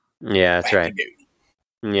 Yeah. Yeah, that's right.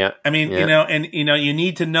 Yeah. I mean, yeah. you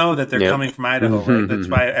need to know that they're Yep. coming from Idaho, right? That's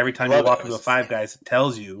why every time you Love walk it. into a Five Guys, it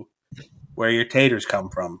tells you where your taters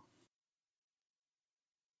come from.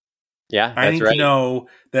 Yeah, I that's need right. to know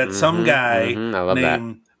that some guy I love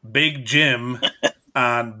named Big Jim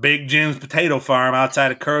on Big Jim's potato farm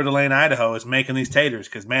outside of Coeur d'Alene, Idaho, is making these taters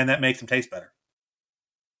because, man, that makes them taste better.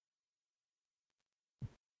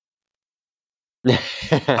 that.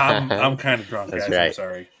 I'm kind of drunk, That's guys. right. I'm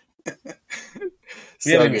sorry. We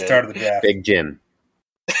So haven't even good. started the draft. Big Jim.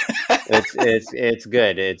 It's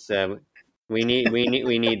good. It's we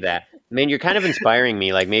need that. I mean, you're kind of inspiring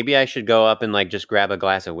me. Like maybe I should go up and like just grab a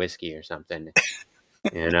glass of whiskey or something,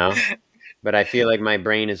 But I feel like my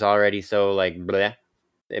brain is already so like bleh.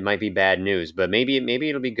 It might be bad news, but maybe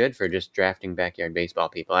it'll be good for just drafting backyard baseball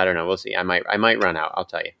people. I don't know. We'll see. I might run out. I'll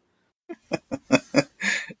tell you.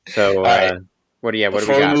 So All right. what do we got?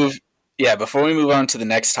 Before we move on to the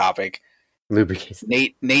next topic, Lubricants.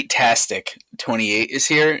 Nate Tastic 28 is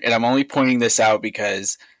here, and I'm only pointing this out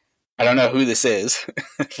because I don't know who this is.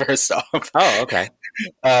 First off, Oh, okay.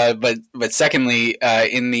 But secondly,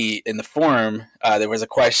 in the forum, there was a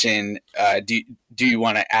question. Do you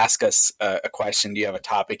want to ask us a question? Do you have a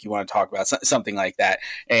topic you want to talk about? Something like that.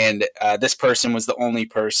 And this person was the only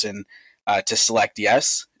person to select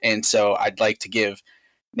yes. And so I'd like to give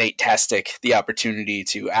Nate Tastic the opportunity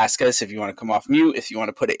to ask us if you want to come off mute, if you want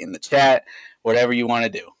to put it in the chat, whatever you want to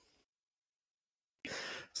do.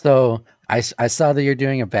 So I saw that you're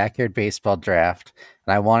doing a backyard baseball draft,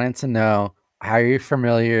 and I wanted to know, how are you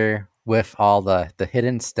familiar with all the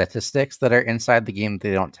hidden statistics that are inside the game that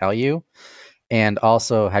they don't tell you? And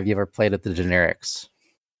also, have you ever played with the generics?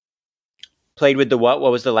 Played with the what?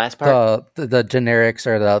 What was the last part? The generics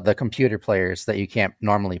are the computer players that you can't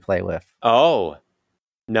normally play with. Oh,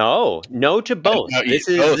 no to both. No, this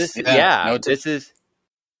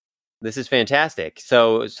is fantastic.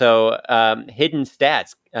 So hidden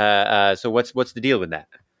stats. So what's the deal with that?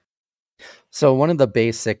 So one of the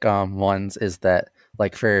basic ones is that,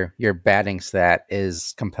 like, for your batting stat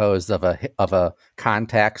is composed of a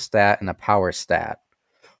contact stat and a power stat.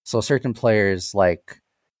 So certain players like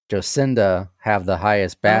Jocinda have the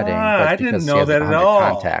highest batting, but I didn't know that at all.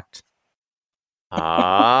 Contact.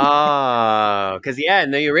 Because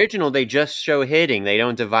in the original they just show hitting. They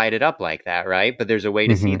don't divide it up like that, right? But there's a way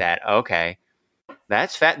to see that. Okay,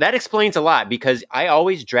 that's that explains a lot, because I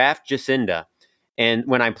always draft Jocinda, and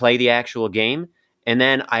when I play the actual game, and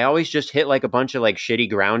then I always just hit like a bunch of like shitty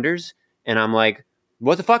grounders, and I'm like,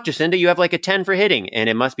 what the fuck, Jocinda? You have like a 10 for hitting, and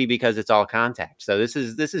it must be because it's all contact. So this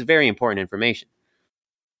is very important information.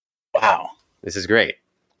 Wow, this is great.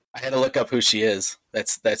 I had to look up who she is.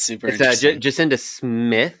 That's super it's, interesting. Jocinda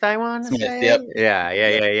Smith, I want to say. Yep.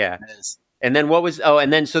 Yeah. And then what was? Oh,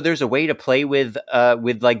 and then so there's a way to play with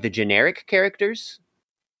like the generic characters.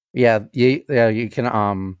 Yeah, you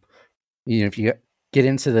can if you get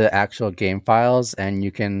into the actual game files, and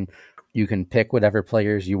you can pick whatever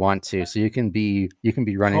players you want to. So you can be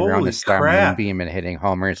running around the Star Moonbeam and hitting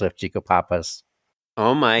homers with Chico Papas.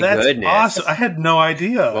 Oh my That's goodness! Awesome! I had no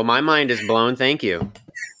idea. Well, my mind is blown. Thank you.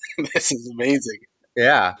 This is amazing.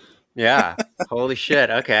 Yeah. Holy shit!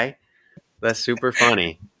 Okay, that's super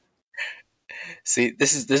funny. See,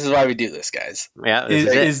 this is why we do this, guys. Yeah.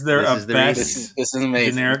 Is there a best this is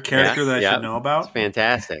amazing generic character that I should know about? It's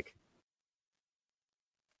fantastic.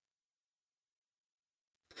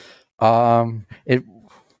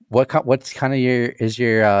 What's kind of your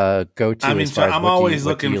go-to? I mean, as far as I'm always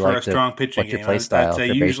looking for a strong pitching game. Play style? I'd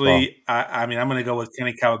say usually, I'm going to go with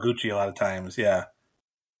Kenny Kawaguchi a lot of times. Yeah.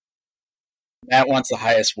 Matt wants the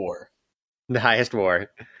highest WAR. The highest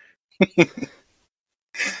WAR.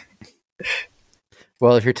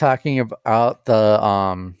 Well, if you're talking about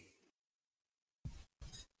the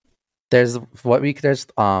there's what we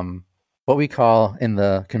call in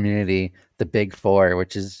the community the Big Four,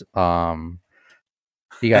 which is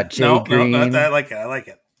You got Jay No, Green. I like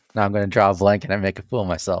it. Now I'm going to draw a blank and I make a fool of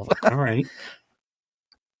myself. All right.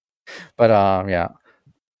 But yeah,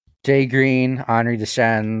 Jay Green, Henri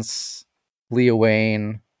Deschamps, Leo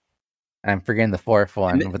Wayne. I'm forgetting the fourth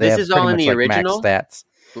one, And but they this have is pretty all in much the like original? max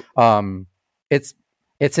stats.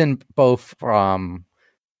 It's in both the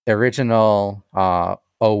original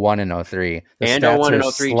 01 and 03. The And stats 01 are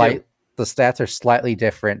and 03 too. The stats are slightly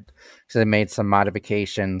different because they made some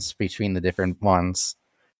modifications between the different ones.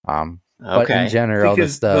 But in Okay. general,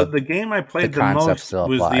 Because the the game I played the concepts most still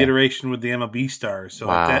was the apply. iteration with the MLB stars. So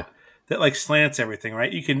Wow. like that like slants everything,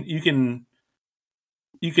 right? You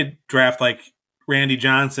could draft like Randy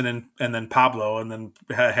Johnson and then Pablo, and then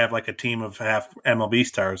have like a team of half MLB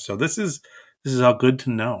stars. So this is all good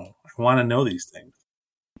to know. I want to know these things.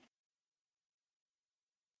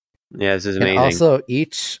 Yeah, this is And amazing. also,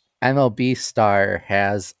 each MLB star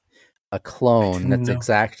has a clone that's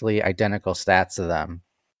exactly identical stats to them.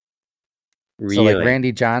 Really? So, like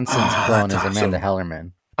Randy Johnson's Oh, clone is that's Amanda awesome.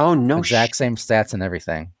 Hellerman. Oh, no Exact same stats and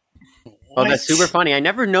everything. Oh, that's super funny. I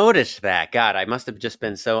never noticed that. God, I must have just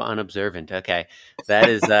been so unobservant. Okay. That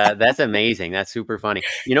is that's amazing. That's super funny.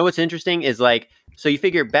 You know what's interesting is like, so you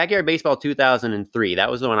figure Backyard Baseball 2003, that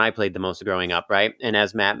was the one I played the most growing up, right? And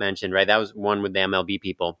as Matt mentioned, right, that was one with the MLB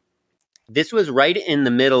people. This was right in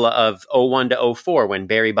the middle of 01 to 04 when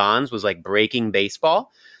Barry Bonds was like breaking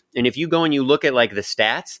baseball. And if you go and you look at like the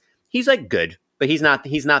stats, he's like good, but he's not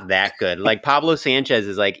that good. Like Pablo Sanchez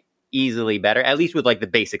is like easily better, at least with like the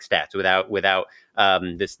basic stats without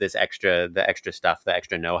the extra stuff, the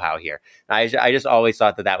extra know-how here. I just always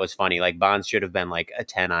thought that was funny. Like Bonds should have been like a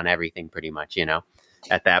 10 on everything pretty much,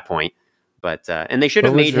 at that point. But and they should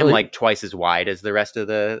have made him like twice as wide as the rest of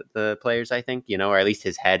the players, I think, or at least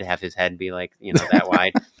have his head be like, that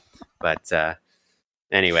wide. But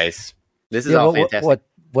anyways, this is all fantastic.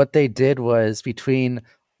 What they did was they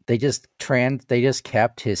just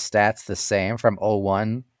kept his stats the same from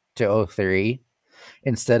 01 to 03.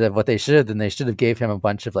 Instead of what they should have gave him a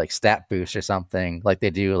bunch of like stat boosts or something like they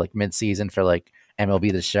do like mid-season for like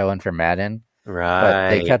MLB The Show and for Madden. Right. But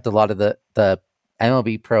they kept a lot of the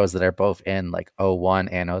MLB pros that are both in like 01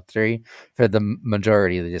 and 03. For the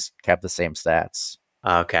majority, they just kept the same stats.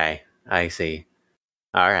 Okay, I see.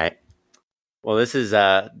 All right. Well, this is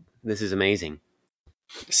amazing.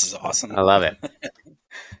 This is awesome. I love it.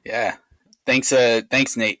 Yeah. Thanks,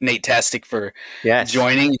 Nate Tastic, for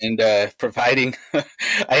joining and providing.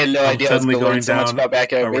 I had no idea I was going to learn so much about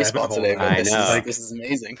backyard baseball today, but this is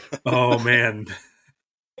amazing. Oh man.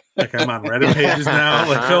 Like I'm on Reddit pages now.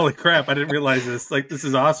 Like holy crap! I didn't realize this. Like this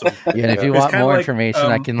is awesome. Yeah, and if you want more information,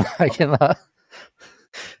 I can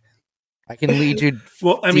lead you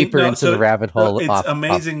deeper into the rabbit hole. It's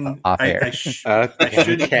amazing. I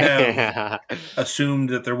should have assumed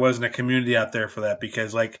that there wasn't a community out there for that,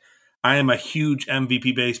 because like I am a huge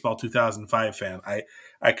MVP Baseball 2005 fan.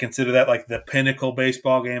 I consider that like the pinnacle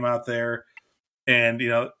baseball game out there, and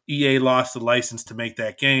EA lost the license to make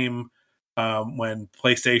that game. When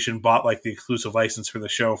PlayStation bought like the exclusive license for the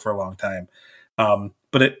show for a long time.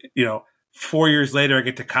 But 4 years later, I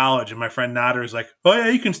get to college and my friend Nader is like, oh yeah,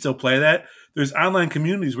 you can still play that. There's online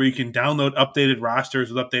communities where you can download updated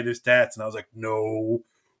rosters with updated stats. And I was like, no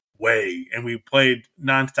way. And we played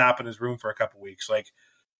nonstop in his room for a couple weeks.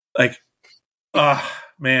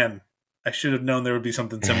 Man, I should have known there would be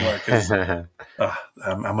something similar, because I'm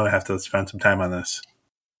going to have to spend some time on this.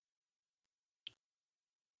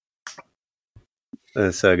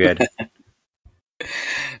 That's so good.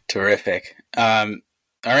 Terrific. All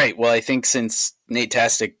right. Well, I think since Nate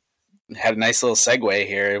Tastic had a nice little segue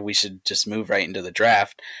here, we should just move right into the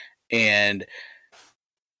draft. And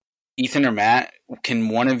Ethan or Matt, can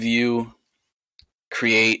one of you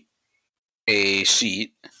create a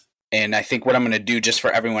sheet? And I think what I'm going to do, just for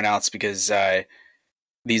everyone else, because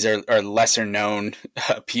these are lesser known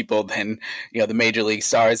people than the major league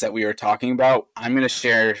stars that we were talking about, I'm going to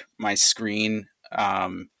share my screen.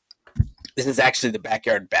 This is actually the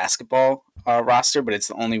backyard basketball roster, but it's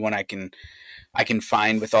the only one I can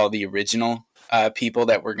find with all the original people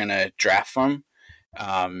that we're gonna draft from.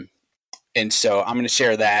 And so I'm gonna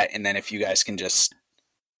share that, and then if you guys can just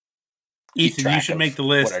Ethan, you should make the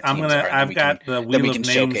list. I've got the wheel of names up. Then we can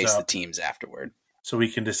showcase the teams afterward, so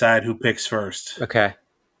we can decide who picks first. Okay.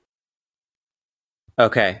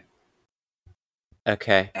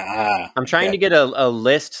 I'm trying to get a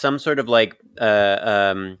list, some sort of like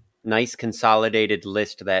nice consolidated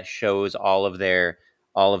list that shows all of their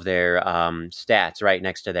stats right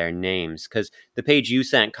next to their names, because the page you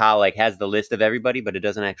sent, Kyle, like has the list of everybody, but it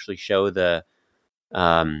doesn't actually show the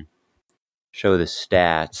stats.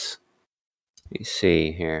 Let me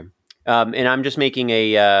see here. And I'm just making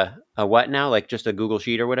a what now? Like just a Google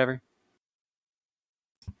Sheet or whatever?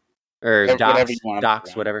 Or Whatever you want.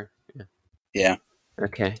 Docs, whatever. Yeah.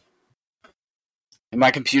 Okay. And my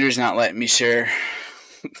computer's not letting me share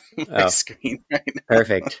my screen right now.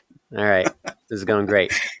 Perfect. All right. This is going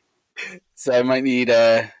great. So I might need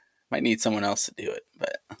someone else to do it,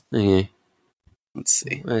 but Okay. let's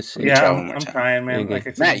see. Yeah, I'm trying, man. Okay. Like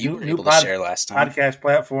I said, Matt, you were able to share last time. Podcast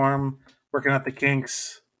platform, working out the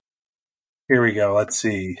kinks. Here we go. Let's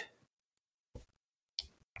see.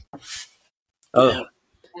 Oh,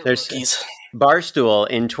 there's Barstool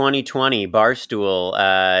in 2020. Barstool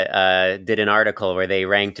did an article where they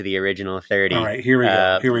ranked the original 30. All right, here we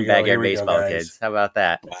go. Backyard baseball kids. How about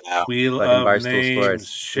that? Wow. Wheel Fucking of Barstool Names. Sports.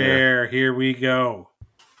 Share. Yeah. Here we go.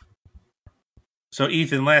 So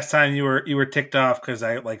Ethan, last time you were ticked off because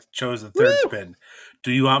I chose the third spin.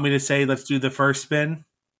 Do you want me to say let's do the first spin?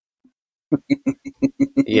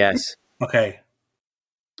 Yes. Okay.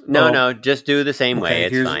 No, just do the same way.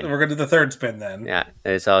 It's fine. We're gonna do the third spin then. Yeah,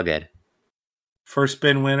 it's all good. First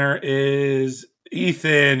spin winner is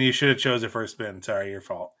Ethan. You should have chose the first spin. Sorry, your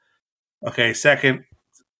fault. Okay, second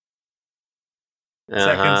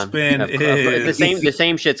spin is the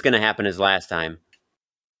same shit's gonna happen as last time.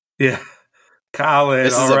 Yeah. Colin,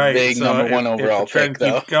 this is all right. a big number one overall pick,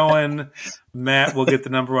 though. Keep going. Matt will get the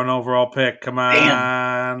number one overall pick. Come on,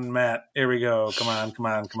 Damn. Matt. Here we go. Come on.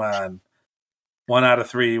 1 out of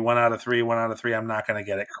 3. I'm not going to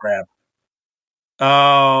get it. Crap.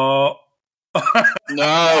 Oh.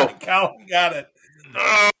 No. Colin got it.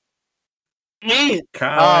 Colin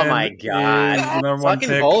Oh, my God. Number one Fucking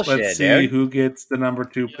pick. bullshit, Let's see dude. who gets the number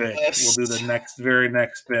 2 pick. Yes. We'll do the very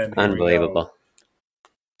next spin. Here Unbelievable.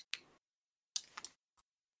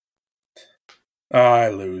 Oh, I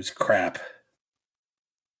lose. Crap.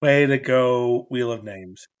 Way to go, Wheel of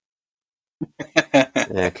Names.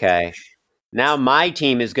 Okay. Now my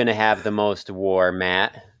team is going to have the most war,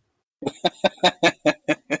 Matt.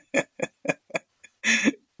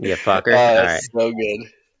 You fucker. All right. So good.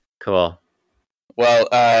 Cool. Well,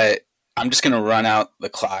 I'm just going to run out the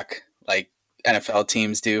clock like NFL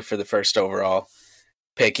teams do for the first overall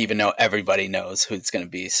pick, even though everybody knows who it's going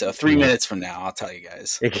to be. So 3 minutes from now, I'll tell you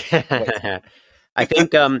guys. I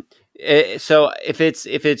think so if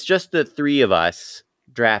it's just the three of us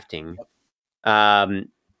drafting,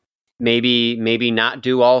 maybe not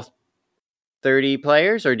do all 30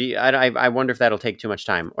 players, or do you, I wonder if that'll take too much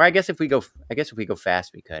time. Or I guess if we go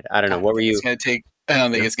fast, we could. I don't know. What were you? I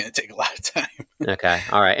don't think it's going to take a lot of time. Okay.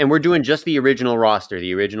 All right. And we're doing just the original roster,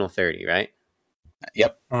 the original 30, right?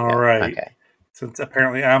 Yep. All right. Okay. Since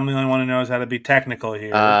apparently I'm the only one who knows how to be technical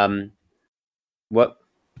here. What?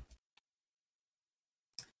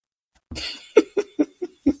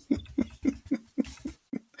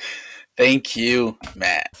 Thank you,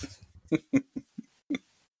 Matt.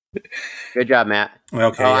 Good job, Matt.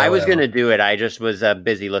 Okay. I was going to do it. I just was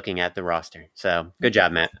busy looking at the roster. So good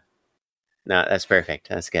job, Matt. No, that's perfect.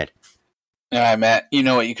 That's good. All right, Matt. You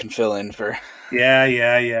know what you can fill in for. Yeah.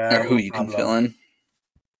 Or who you can fill in.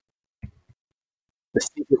 The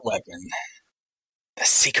secret weapon. The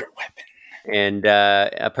secret weapon. And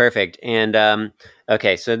perfect. And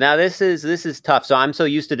okay, so now this is tough. So I'm so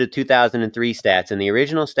used to the 2003 stats, and the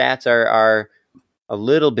original stats are a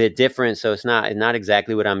little bit different. So it's not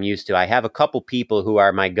exactly what I'm used to. I have a couple people who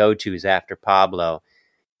are my go-tos after Pablo,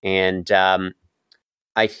 and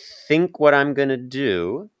I think what I'm gonna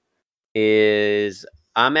do is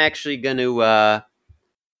I'm actually gonna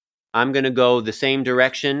go the same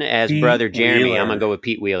direction as Pete brother Jeremy. Wheeler. I'm gonna go with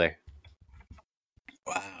Pete Wheeler.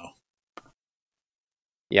 Wow.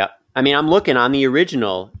 Yep. I mean, I'm looking on the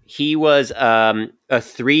original. He was a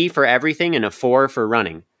 3 for everything and a 4 for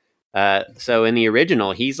running. So in the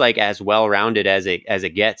original, he's like as well-rounded as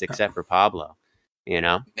it gets, except for Pablo. You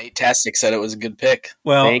know, Nate Tastic said it was a good pick.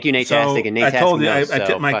 Well, thank you, Nate Tastic. And Nate I told you I knows,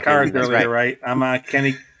 tipped my cards earlier, right? I'm a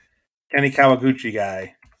Kenny Kawaguchi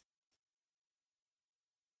guy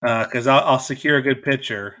because I'll secure a good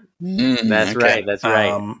pitcher. That's okay. right. That's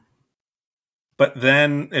right. But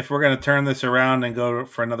then if we're going to turn this around and go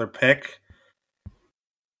for another pick,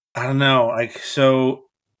 I don't know. So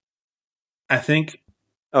I think.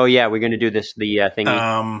 Oh yeah, we're going to do this. The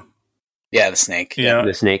thingy. Yeah, the snake. Yeah,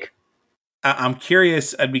 the snake. I'm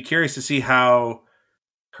curious. I'd be curious to see how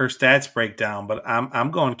her stats break down. But I'm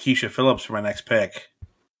going Keisha Phillips for my next pick.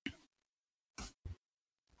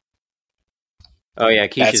 Oh yeah,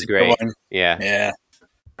 Keisha's great. Yeah,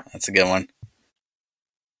 that's a good one.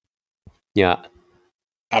 Yeah.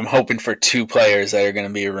 I'm hoping for 2 players that are going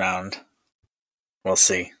to be around. We'll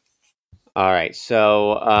see. All right.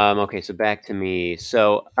 So, okay. So back to me.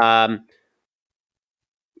 So,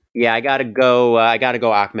 Yeah, I gotta go.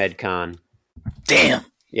 Ahmed Khan. Damn.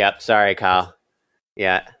 Yep. Sorry, Kyle.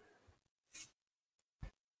 Yeah.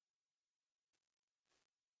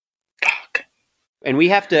 Fuck. And we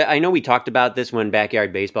have to. I know we talked about this when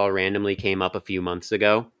Backyard Baseball randomly came up a few months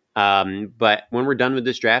ago. But when we're done with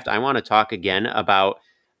this draft, I want to talk again about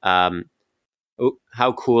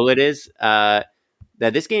how cool it is that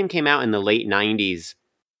this game came out in the late '90s,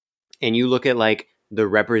 and you look at like the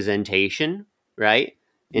representation, right?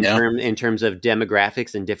 In terms of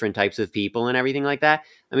demographics and different types of people and everything like that.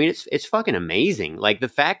 I mean, it's fucking amazing. Like the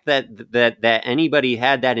fact that anybody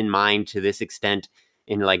had that in mind to this extent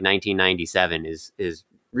in like 1997 is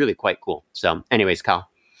really quite cool. So, anyways, Kyle.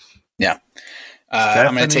 Yeah,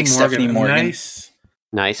 I'm going to take Stephanie Morgan.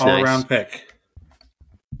 Nice all-around pick.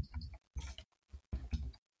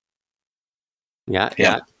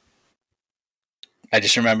 Yeah. I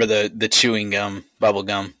just remember the chewing gum, bubble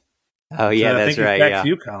gum. Oh yeah, that's right. Back to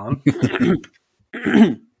you, Colin.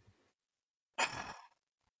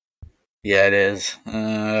 Yeah, it is.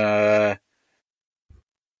 God,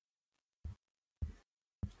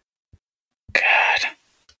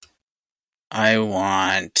 I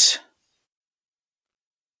want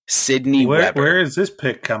Sydney Weber. Where is this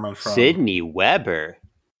pick coming from? Sydney Weber.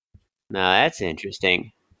 Now that's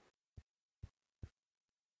interesting.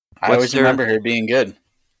 I always remember her being good.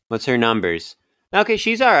 What's her numbers? Okay,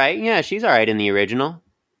 she's all right. Yeah, she's all right in the original.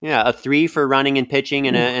 Yeah, a 3 for running and pitching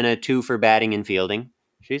and a 2 for batting and fielding.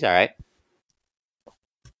 She's all right.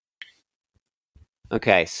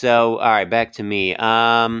 Okay, so all right, back to me.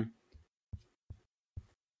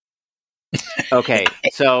 Okay,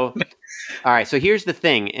 so all right, so here's the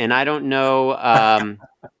thing, and I don't know.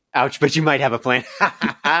 Ouch, but you might have a plan.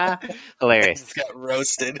 Hilarious. It's got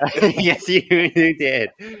roasted. Yes, you did.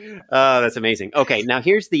 Oh, that's amazing. Okay, now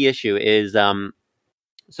here's the issue is,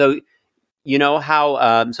 so you know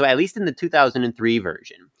how, so at least in the 2003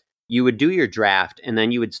 version, you would do your draft and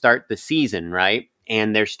then you would start the season, right?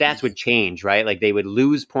 And their stats would change, right? Like they would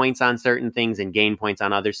lose points on certain things and gain points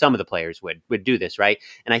on others. Some of the players would do this, right?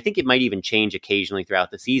 And I think it might even change occasionally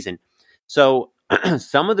throughout the season. So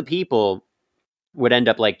some of the people would end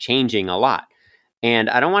up like changing a lot. And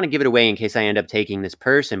I don't want to give it away in case I end up taking this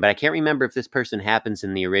person, but I can't remember if this person happens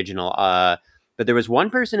in the original. But there was one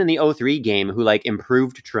person in the 03 game who like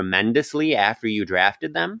improved tremendously after you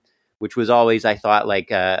drafted them, which was always, I thought, like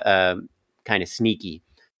kind of sneaky.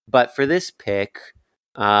 But for this pick,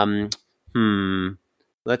 let's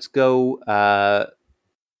go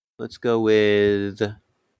with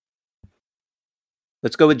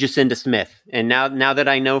Jacinda Smith. And now that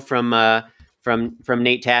I know from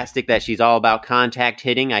Nate Tastic that she's all about contact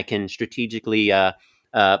hitting, I can strategically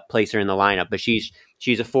place her in the lineup. But she's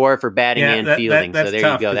a 4 for batting and fielding. So there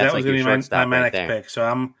tough, you go. That's like your shortstop my right next there. pick. So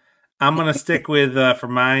I'm going to stick with for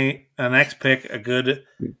my next pick a good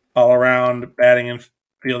all around batting and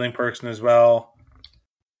fielding person as well,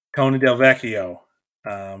 Tony Del Vecchio.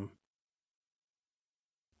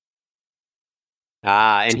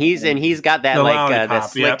 And he's got that like the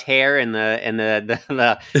slicked hair and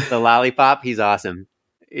the lollipop. He's awesome.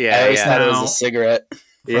 Yeah, I always thought it was a cigarette.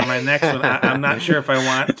 For my next one, I'm not sure if I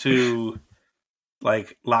want to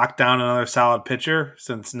like lock down another solid pitcher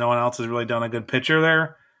since no one else has really done a good pitcher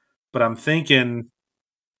there. But I'm thinking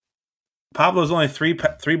Pablo's only three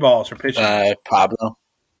balls for pitching. Pablo.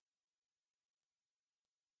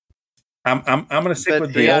 I'm going to stick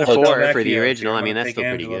with the 4 for the original. I mean, that's still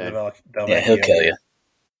pretty good. Yeah, he'll kill you.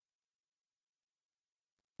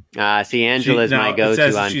 See, Angela's my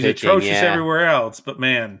go-to on she's pitching. She's atrocious everywhere else, but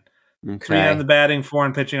man, 3 on the batting, 4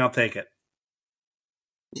 on pitching, I'll take it.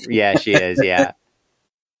 Yeah, she is. Yeah,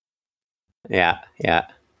 yeah.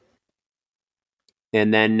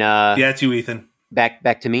 And then it's you, Ethan.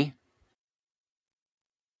 Back to me.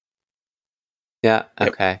 Yeah.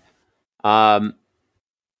 Okay.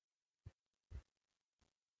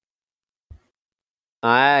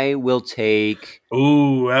 I will take.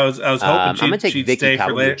 Ooh, I was hoping I'm gonna take she'd Vicky stay for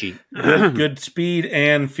Kawaguchi. Good speed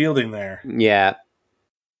and fielding there. Yeah.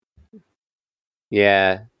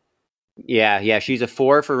 She's a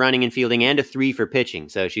 4 for running and fielding and a 3 for pitching.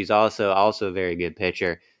 So she's also a very good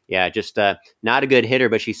pitcher. Yeah, just not a good hitter,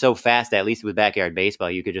 but she's so fast. At least with backyard baseball,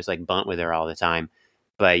 you could just like bunt with her all the time.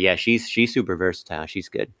 But yeah, she's super versatile. She's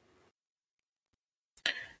good.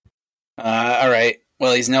 All right.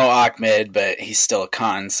 Well, he's no Ahmed, but he's still a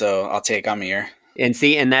Khan, so I'll take Amir.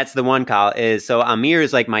 And that's the one, Kyle, so Amir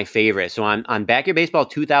is like my favorite. So on Backyard Baseball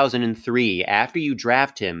 2003, after you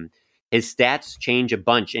draft him, his stats change a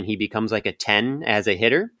bunch and he becomes like a 10 as a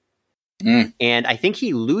hitter. And I think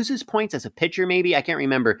he loses points as a pitcher, maybe. I can't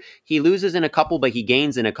remember. He loses in a couple, but he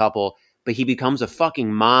gains in a couple. but he becomes a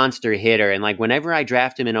fucking monster hitter. And like whenever I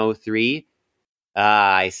draft him in 03,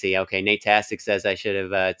 I see. Okay, Nate Tastic says I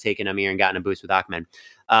should have taken Amir and gotten a boost with Ahmed.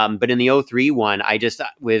 But in the 03 one, I just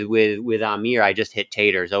with Amir, I just hit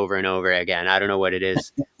taters over and over again. I don't know what it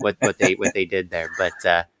is, what they did there,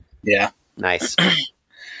 but yeah, nice.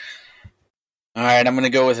 All right, I'm gonna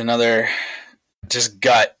go with another just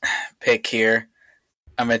gut pick here.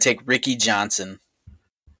 I'm gonna take Ricky Johnson.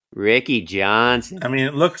 Ricky Johnson. I mean,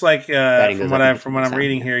 it looks like from what I'm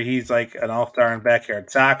reading here, he's like an all-star in backyard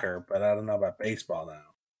soccer, but I don't know about baseball now.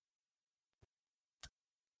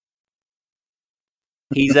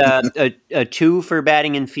 He's a 2 for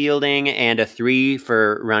batting and fielding and a 3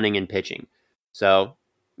 for running and pitching. So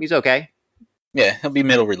he's okay. Yeah, he'll be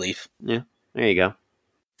middle relief. Yeah, there you go.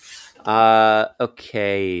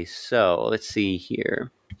 Okay, so let's see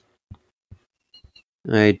here.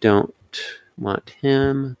 I don't want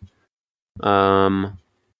him.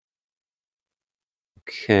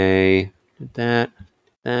 Okay, that.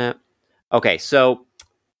 Okay, so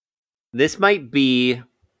this might be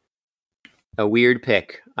a weird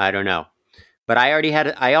pick. I don't know, but I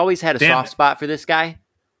always had a soft spot for this guy.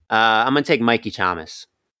 I'm gonna take Mikey Thomas.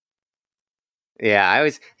 Yeah,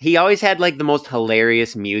 he always had like the most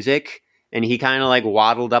hilarious music, and he kind of like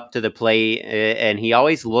waddled up to the plate, and he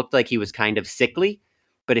always looked like he was kind of sickly.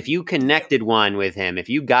 But if you connected one with him, if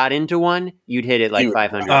you got into one, you'd hit it like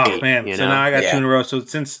 500 feet. Oh man! So now I got 2 in a row. So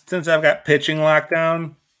since I've got pitching locked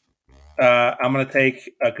down, I'm gonna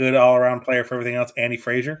take a good all around player for everything else, Annie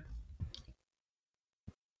Frazier.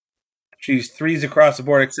 She's 3s across the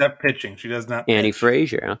board except pitching. She does not. Annie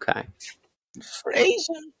Frazier. Okay.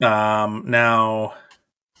 Frazier. Now.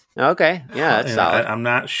 Okay. Yeah, that's solid. I'm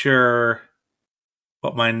not sure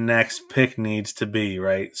what my next pick needs to be.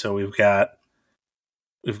 Right. So we've got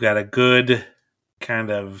a good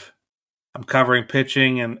kind of. I'm covering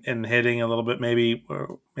pitching and hitting a little bit. Maybe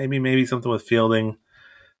something with fielding.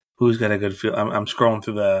 Who's got a good field? I'm scrolling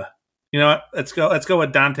through the. You know what? Let's go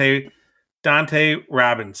with Dante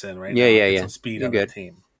Robinson right now. Yeah. Some speed You're on good. the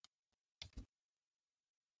team.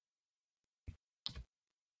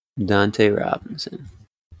 Dante Robinson.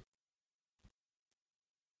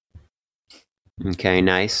 Okay,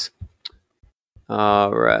 nice.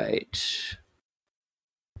 All right.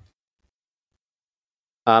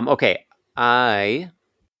 Okay, I'm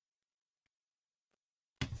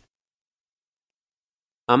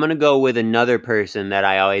gonna go with another person that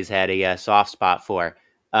I always had a soft spot for,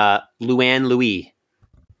 Luann Louis,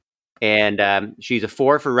 and she's a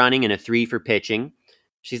 4 for running and a 3 for pitching.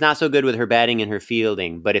 She's not so good with her batting and her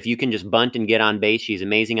fielding, but if you can just bunt and get on base, she's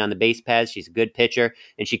amazing on the base paths. She's a good pitcher,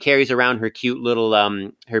 and she carries around her cute little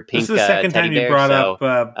her pink. This is the second time you brought up.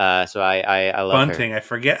 So I love bunting. Her. I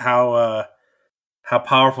forget how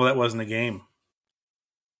powerful that was in the game.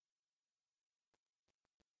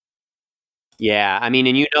 Yeah, I mean,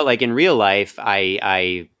 and you know, like in real life,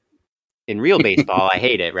 in real baseball, I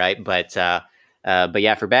hate it, right? But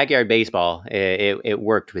yeah, for backyard baseball, it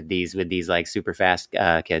worked with these like super fast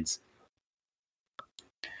kids.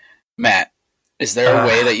 Matt, is there a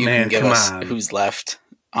way that you can give us who's left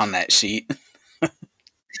on that sheet?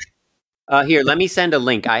 Here, let me send a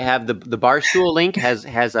link. I have the Barstool link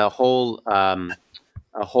has a whole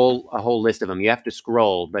list of them. You have to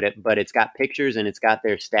scroll, but it's got pictures and it's got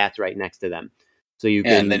their stats right next to them. So you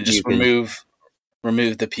can and then just remove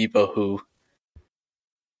the people who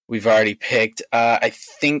we've already picked. I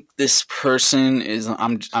think this person is.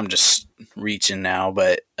 I'm just reaching now,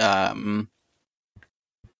 but let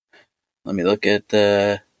me look at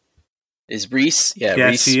the. Is Reese? Yeah,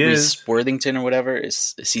 yes, Reese Worthington or whatever.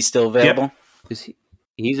 Is he still available? Yep.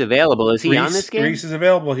 He's available. Is he on this game? Reese is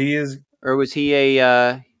available. He is. Or was he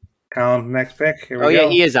a? Colin, next pick. Here we go. Yeah,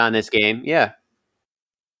 he is on this game. Yeah.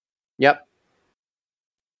 Yep.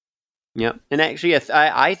 And actually,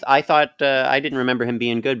 I thought I didn't remember him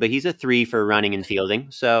being good, but he's a 3 for running and fielding.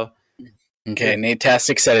 So. Okay, yeah. Nate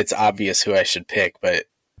Tastic said it's obvious who I should pick, but.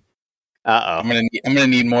 I'm gonna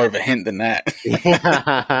need more of a hint than that.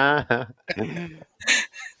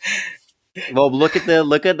 Well, look at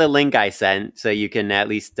the link I sent, so you can at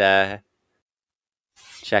least check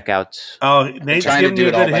out. Oh, Nate's giving you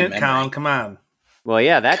a good hint, Colin. Come on. Well,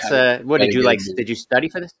 yeah, that's what did you like? Did you study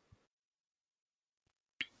for this?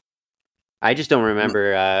 I just don't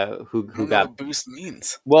remember who got what boost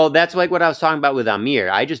means. Well, that's like what I was talking about with Amir.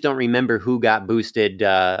 I just don't remember who got boosted.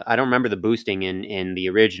 I don't remember the boosting in the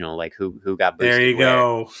original, like who got boosted. There you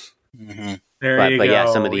go. Mm-hmm. But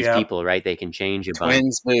yeah, some of these people, right? They can change a bunch.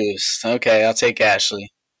 Twins boost. Okay, I'll take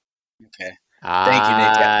Ashley. Okay. Thank you,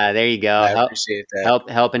 Nate. There you go. I appreciate that.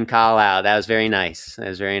 Helping call out. That was very nice.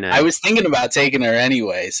 I was thinking about taking her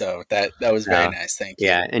anyway, so that was very nice. Thank you.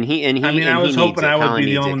 Yeah, and he. I was hoping I would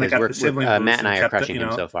be the only one that got the sibling boost. Matt and I are crushing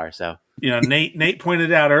him so far. So Nate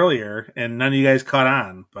pointed out earlier, and none of you guys caught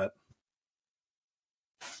on. But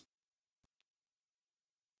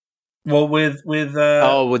with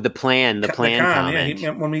the plan comment.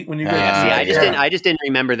 Yeah, when you I just didn't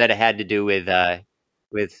remember that it had to do with.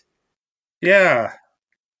 Yeah.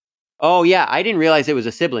 Oh yeah, I didn't realize it was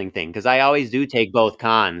a sibling thing because I always do take both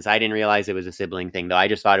cons. I didn't realize it was a sibling thing though. I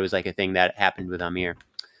just thought it was like a thing that happened with Amir.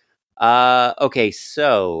 Okay,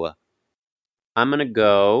 so I'm gonna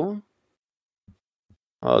go.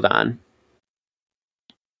 Hold on.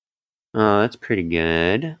 Oh, that's pretty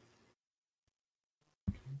good.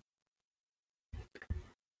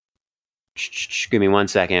 Give me 1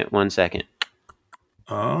 second. 1 second.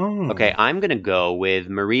 Oh. Okay, I'm gonna go with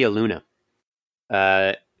Maria Luna.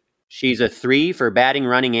 She's a 3 for batting,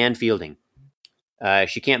 running, and fielding.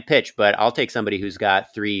 She can't pitch, but I'll take somebody who's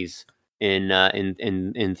got 3s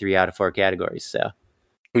in 3 out of 4 categories. So,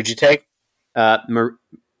 who'd you take? Yeah,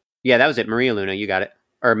 that was it. Maria Luna, you got it.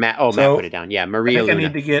 Or Matt? Oh, Matt put it down. Yeah, Maria Luna. I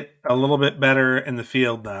need to get a little bit better in the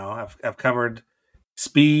field now. I've covered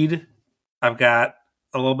speed. I've got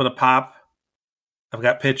a little bit of pop. I've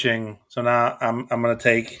got pitching. So now I'm going to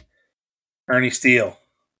take Ernie Steele.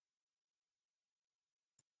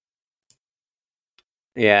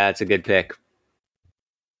 Yeah, it's a good pick.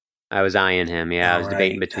 I was eyeing him. Yeah, I was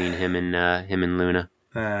debating between him and Luna.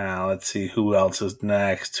 Let's see who else is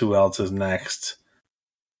next.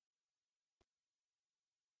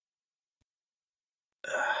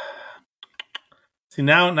 See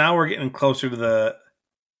now we're getting closer to the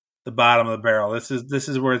bottom of the barrel. This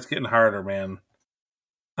is where it's getting harder, man.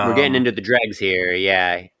 We're getting into the dregs here.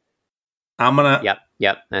 Yeah. I'm gonna.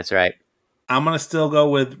 Yep. That's right. I'm gonna still go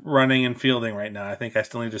with running and fielding right now. I think I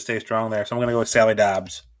still need to stay strong there, so I'm gonna go with Sally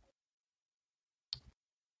Dobbs.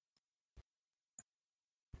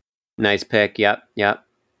 Nice pick. Yep.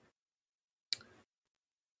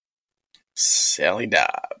 Sally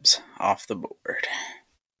Dobbs off the board.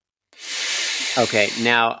 Okay,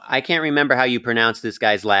 now I can't remember how you pronounce this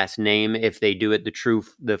guy's last name, if they do it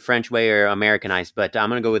the French way or Americanized, but I'm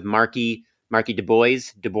going to go with Marky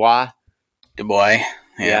Dubois.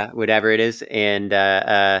 Yeah, whatever it is. And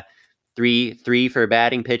 3 for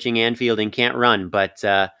batting, pitching, and fielding. Can't run, but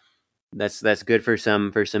that's good for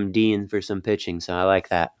some D and for some pitching, so I like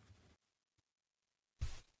that.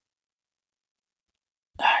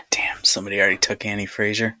 Damn, somebody already took Annie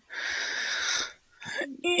Frazier.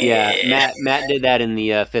 Yeah, Matt did that in the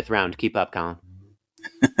 5th round. Keep up, Colin.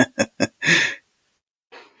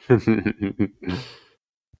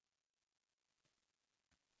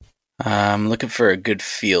 I'm looking for a good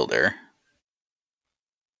fielder.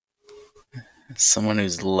 Someone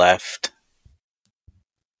who's left.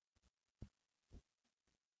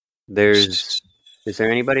 Is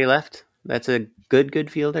there anybody left that's a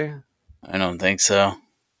good fielder? I don't think so.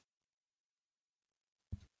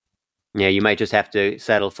 Yeah, you might just have to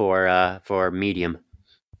settle for medium.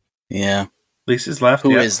 Yeah. Lisa's left.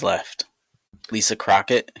 Who is left? Lisa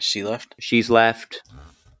Crockett? Is she left? She's left.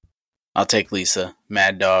 I'll take Lisa.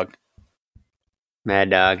 Mad Dog.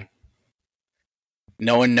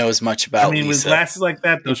 No one knows much about Lisa. With glasses like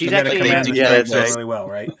that, though, she's actually command the strike really well,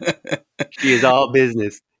 right? She is all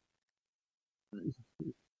business.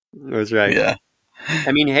 That's right. Yeah.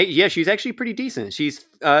 I mean, hey, yeah, she's actually pretty decent. She's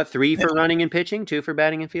 3 for running and pitching, 2 for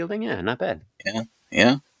batting and fielding. Yeah, not bad.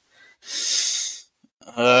 Yeah.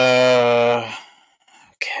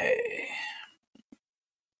 Okay.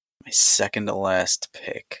 My second to last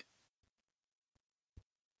pick.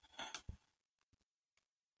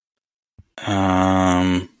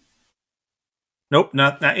 Nope,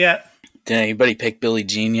 not yet. Did anybody pick Billie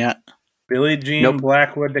Jean yet? Billie Jean Nope.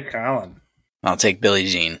 Blackwood to Colin. I'll take Billie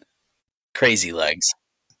Jean. Crazy legs.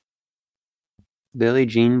 Billie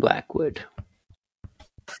Jean Blackwood.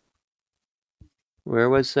 Where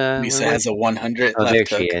was Lisa has a 100 Oh, left there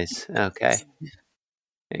hook. she is. Okay.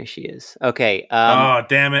 There she is. Okay. Oh,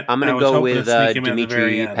 damn it. I'm going to go with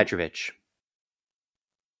Dmitry Petrovic.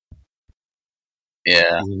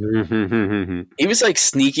 Yeah. He was like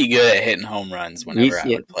sneaky good at hitting home runs whenever I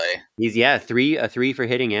would play. He's a 3 for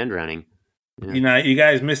hitting and running. Yeah. You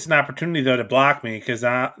guys missed an opportunity though to block me because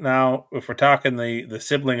now if we're talking the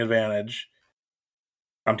sibling advantage,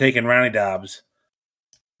 I'm taking Ronnie Dobbs.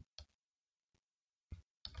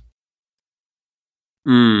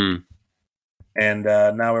 And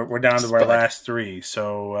now we're down to our last 3.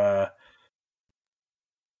 So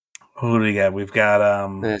who do we got? We've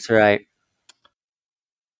got That's right.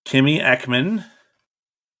 Kimi Ekman,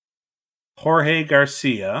 Jorge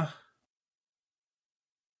Garcia,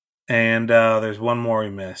 and there's one more we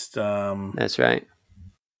missed. That's right.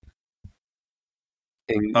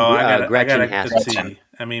 And, I Gretchen gotta has let's Gretchen. see.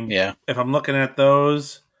 I mean, Yeah. if I'm looking at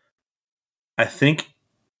those, I think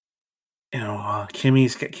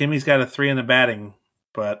Kimmy's got a 3 in the batting,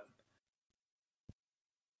 but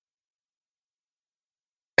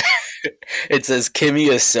It says Kimmy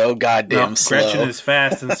is so goddamn slow. Gretchen is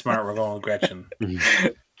fast and smart. We're going with Gretchen.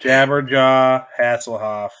 Jabberjaw,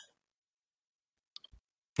 Hasselhoff.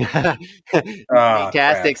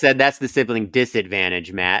 Fantastic said that's the sibling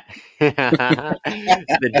disadvantage, Matt.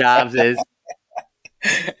 The Dobbs is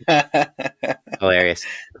hilarious.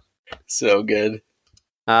 So good.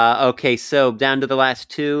 Okay, so down to the last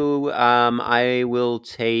two. I will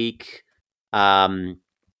take. I'll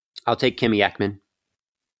take Kimi Ekman.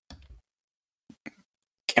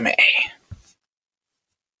 Kimmy.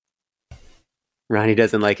 Ronnie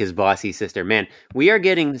doesn't like his bossy sister. Man, we are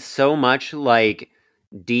getting so much like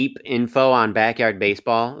deep info on backyard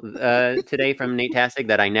baseball today from Nate Tastic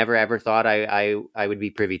that I never ever thought I would be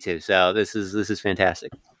privy to. So this is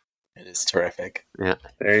fantastic. It is terrific. Yeah.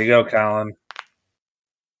 There you go, Colin.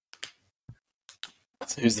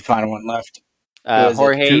 So who's the final one left?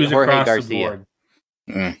 Jorge across the Garcia.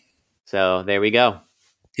 board. So there we go.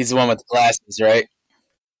 He's the one with the glasses, right?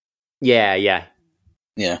 Yeah. Yeah.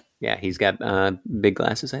 Yeah, he's got big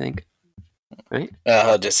glasses, I think. Right?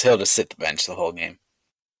 He'll just sit the bench the whole game.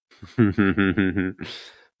 All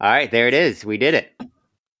right, there it is. We did it. All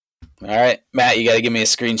right, Matt, you got to give me a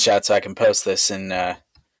screenshot so I can post this, and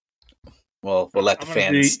we'll let the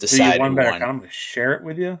fans decide who won. I'm going to share it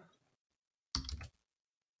with you.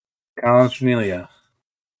 Colin Cornelia.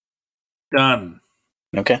 Done.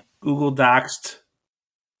 Okay. Google Docsed.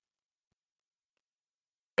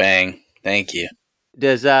 Bang. Thank you.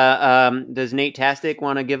 Does Nate Tastic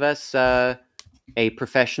want to give us a quick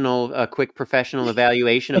professional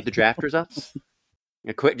evaluation of the draft results?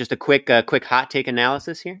 A quick hot take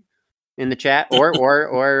analysis here in the chat, or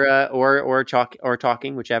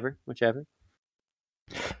talking, whichever.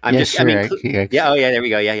 I'm yeah, just. sure. I mean, yeah. Oh yeah. There we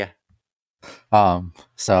go. Yeah.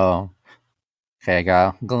 So okay,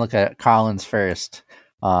 I'm gonna look at Collins first.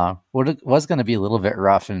 What was gonna be a little bit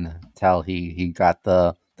rough until he got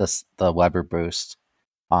the Weber boost.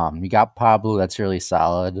 You got Pablo, that's really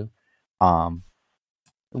solid.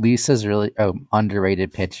 Lisa's really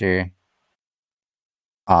underrated pitcher.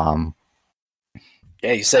 Yeah,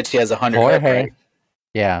 you said she has 100 Jorge, right?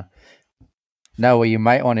 Yeah. No, what you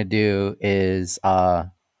might want to do is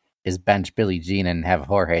bench Billie Jean and have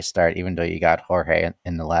Jorge start, even though you got Jorge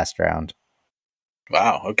in the last round.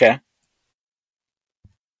 Wow. Okay.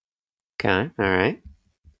 Okay. All right.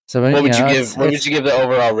 So what would you give? What would you give the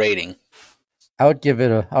overall rating? I would give it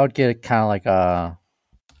kind of like a.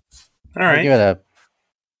 All right. I'd give it a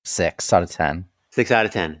 6 out of 10. 6 out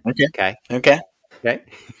of 10. Okay.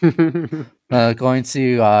 Going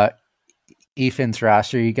to Ethan's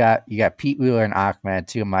roster, you got Pete Wheeler and Ahmed,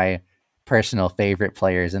 two of my personal favorite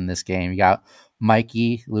players in this game. You got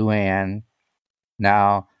Mikey, Luann.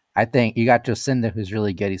 Now, I think you got Jocinda, who's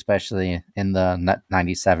really good, especially in the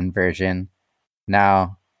 97 version.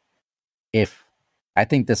 Now, I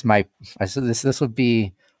think this would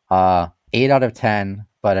be 8 out of 10,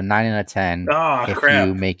 but a 9 out of 10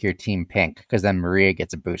 you make your team pink, because then Maria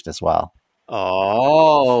gets a boost as well.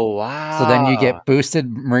 Oh, wow. So then you get boosted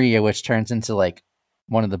Maria, which turns into like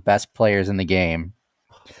one of the best players in the game.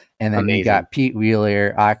 And then you got Pete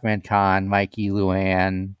Wheeler, Ahmed Khan, Mikey,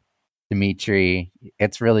 Luann, Dimitri.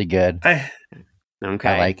 It's really good. Okay.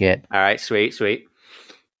 I like it. All right, sweet.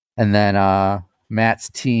 And then Matt's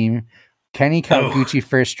team, Kenny Kawaguchi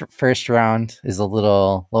first round is a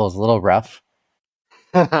little rough.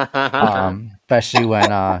 Especially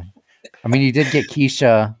when you did get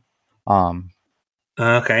Keisha.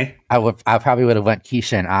 Okay. I probably would have went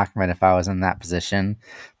Keisha and Ahmed if I was in that position,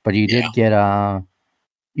 but you did get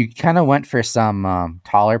you kind of went for some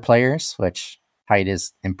taller players, which height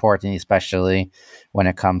is important, especially when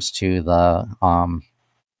it comes to the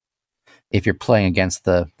if you're playing against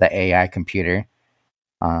the AI computer.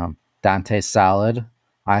 Dante's solid.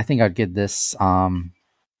 I think I'd give this.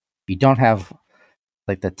 You don't have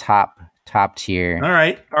like the top tier. All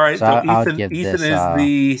right. So I would give Ethan this is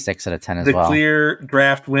the 6 out of 10 as well. The clear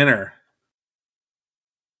draft winner.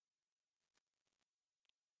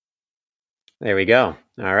 There we go.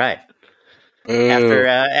 All right.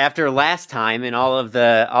 After last time and all of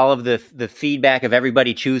the feedback of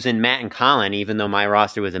everybody choosing Matt and Colin, even though my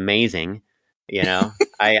roster was amazing,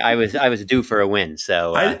 I was due for a win.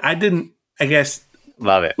 So I didn't. I guess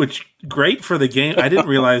Love it. Which great for the game. I didn't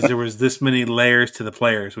realize there was this many layers to the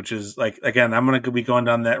players, which is like, again, I'm going to be going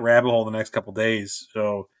down that rabbit hole the next couple days.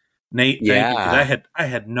 So Nate, thank you, because I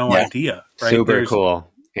had no idea. Right? Super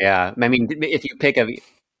cool. Yeah. I mean, if you pick a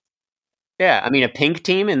pink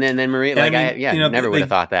team and then Marie, like, never would have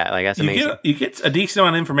thought that. Like, that's amazing. You get a decent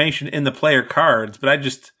amount of information in the player cards, but I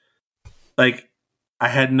just, like, I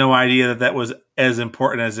had no idea that was as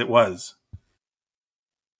important as it was.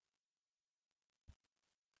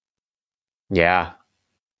 Yeah.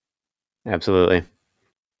 Absolutely.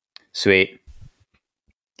 Sweet.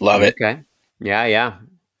 Love it. Okay. Yeah.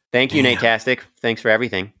 Thank you, Nate-tastic. Thanks for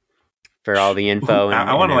everything. For all the info.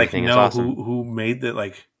 I want to know awesome. who made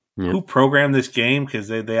that, who programmed this game, because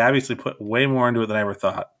they obviously put way more into it than I ever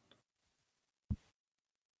thought.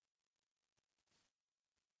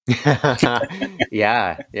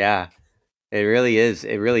 Yeah. It really is.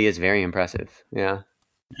 It really is very impressive. Yeah.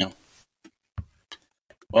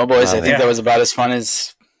 Well, boys, I think that was about as fun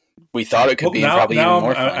as we thought it could be. Probably even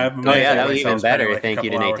more fun. That was even better. Thank you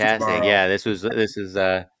to Nate-tastic. Yeah, this is.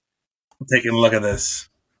 I'm taking a look at this.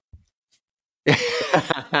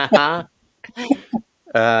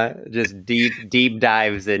 Just deep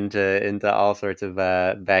dives into all sorts of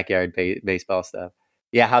backyard baseball stuff.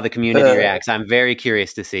 Yeah, how the community reacts. I'm very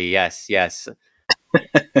curious to see. Yes.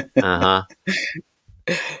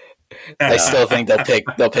 I still think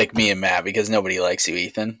they'll pick me and Matt because nobody likes you,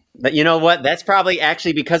 Ethan. But you know what? That's probably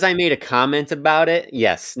actually because I made a comment about it.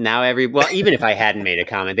 Yes. Now even if I hadn't made a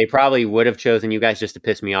comment, they probably would have chosen you guys just to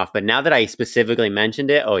piss me off. But now that I specifically mentioned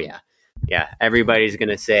it, oh yeah. Everybody's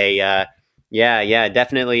gonna say,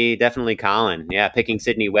 definitely Colin. Yeah, picking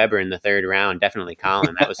Sidney Weber in the 3rd round, definitely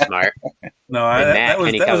Colin. That was smart. No, that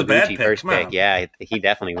was a bad pick. First pick. Yeah, he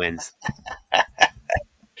definitely wins.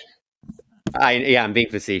 I'm being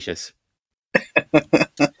facetious.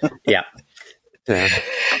 Yeah.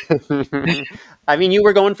 I mean, you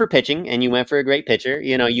were going for pitching, and you went for a great pitcher.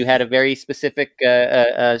 You had a very specific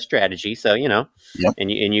strategy, so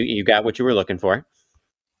and you got what you were looking for.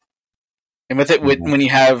 And with it, when you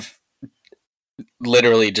have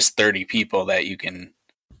literally just 30 people that you can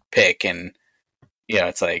pick, and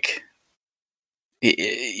it's like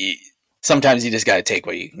sometimes you just got to take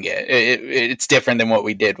what you can get. It's different than what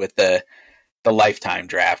we did with the lifetime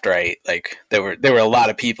draft, right? Like there were a lot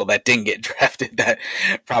of people that didn't get drafted that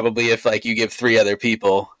probably if you give 3 other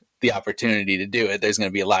people the opportunity to do it, there's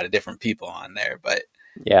going to be a lot of different people on there. But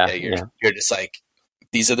you're just like,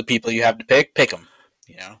 these are the people you have to pick them,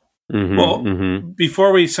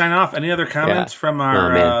 Before we sign off, any other comments from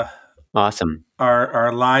our awesome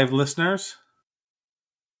our live listeners?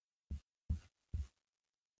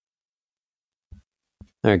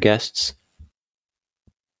 Our guests.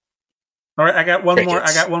 All right, I got one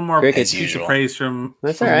more. Crickets. Piece of praise from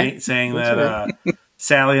Nate saying that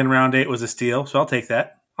Sally in round 8 was a steal. So I'll take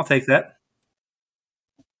that.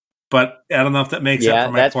 But I don't know if that makes up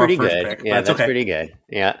for my poor first pick. Yeah, that's pretty good.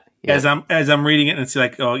 Yeah. As I'm reading it, and it's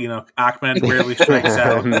like, Ahmed rarely strikes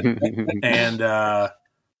out, and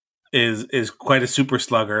is quite a super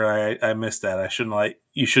slugger. I missed that.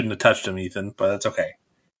 You shouldn't have touched him, Ethan, but that's okay.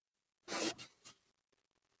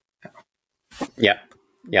 Yep.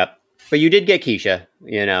 But you did get Keisha,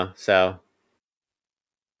 so.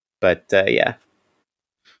 But yeah,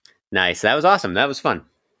 nice. That was awesome. That was fun.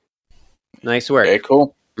 Nice work. Very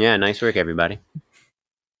cool. Yeah, nice work, everybody.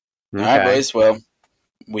 Okay. All right, boys. Well,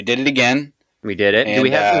 we did it again. We did it. Do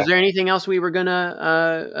we have? Was there anything else we were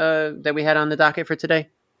gonna that we had on the docket for today?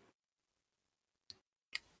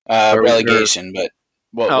 Relegation, but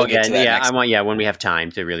we'll get to that next. When we have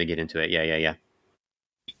time to really get into it. Yeah.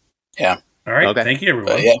 All right. Okay. Thank you,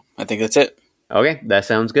 everyone. I think that's it. Okay, that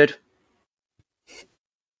sounds good.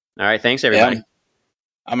 All right. Thanks, everybody. Yeah.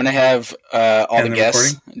 I'm gonna have all the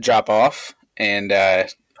guests drop off, and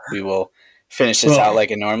we will finish this out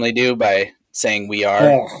like I normally do by saying we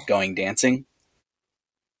are going dancing.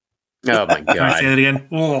 Oh my god! Can I say that again?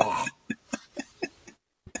 Oh.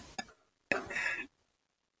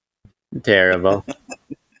 Terrible.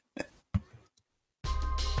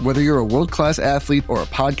 Whether you're a world-class athlete or a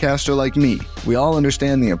podcaster like me, we all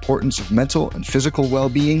understand the importance of mental and physical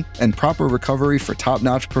well-being and proper recovery for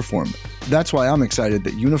top-notch performance. That's why I'm excited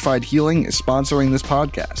that Unified Healing is sponsoring this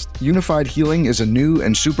podcast. Unified Healing is a new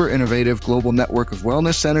and super innovative global network of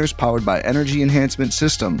wellness centers powered by Energy Enhancement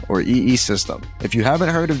System, or EE System. If you haven't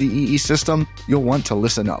heard of the EE System, you'll want to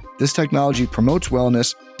listen up. This technology promotes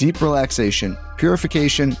wellness, deep relaxation,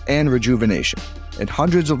 purification, and rejuvenation. In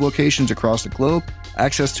hundreds of locations across the globe,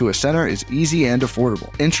 Access to a center is easy and affordable.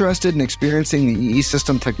 Interested in experiencing the EE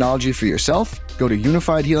System technology for yourself? Go to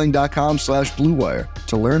unifiedhealing.com/bluewire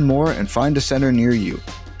to learn more and find a center near you.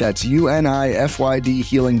 That's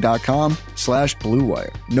unifydhealing.com/bluewire.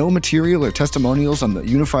 No material or testimonials on the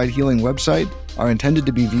Unified Healing website are intended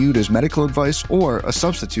to be viewed as medical advice or a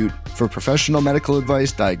substitute for professional medical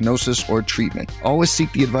advice, diagnosis, or treatment. Always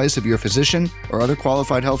seek the advice of your physician or other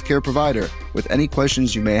qualified healthcare provider with any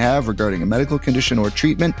questions you may have regarding a medical condition or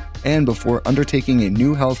treatment and before undertaking a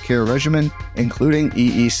new healthcare regimen, including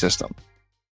EE System.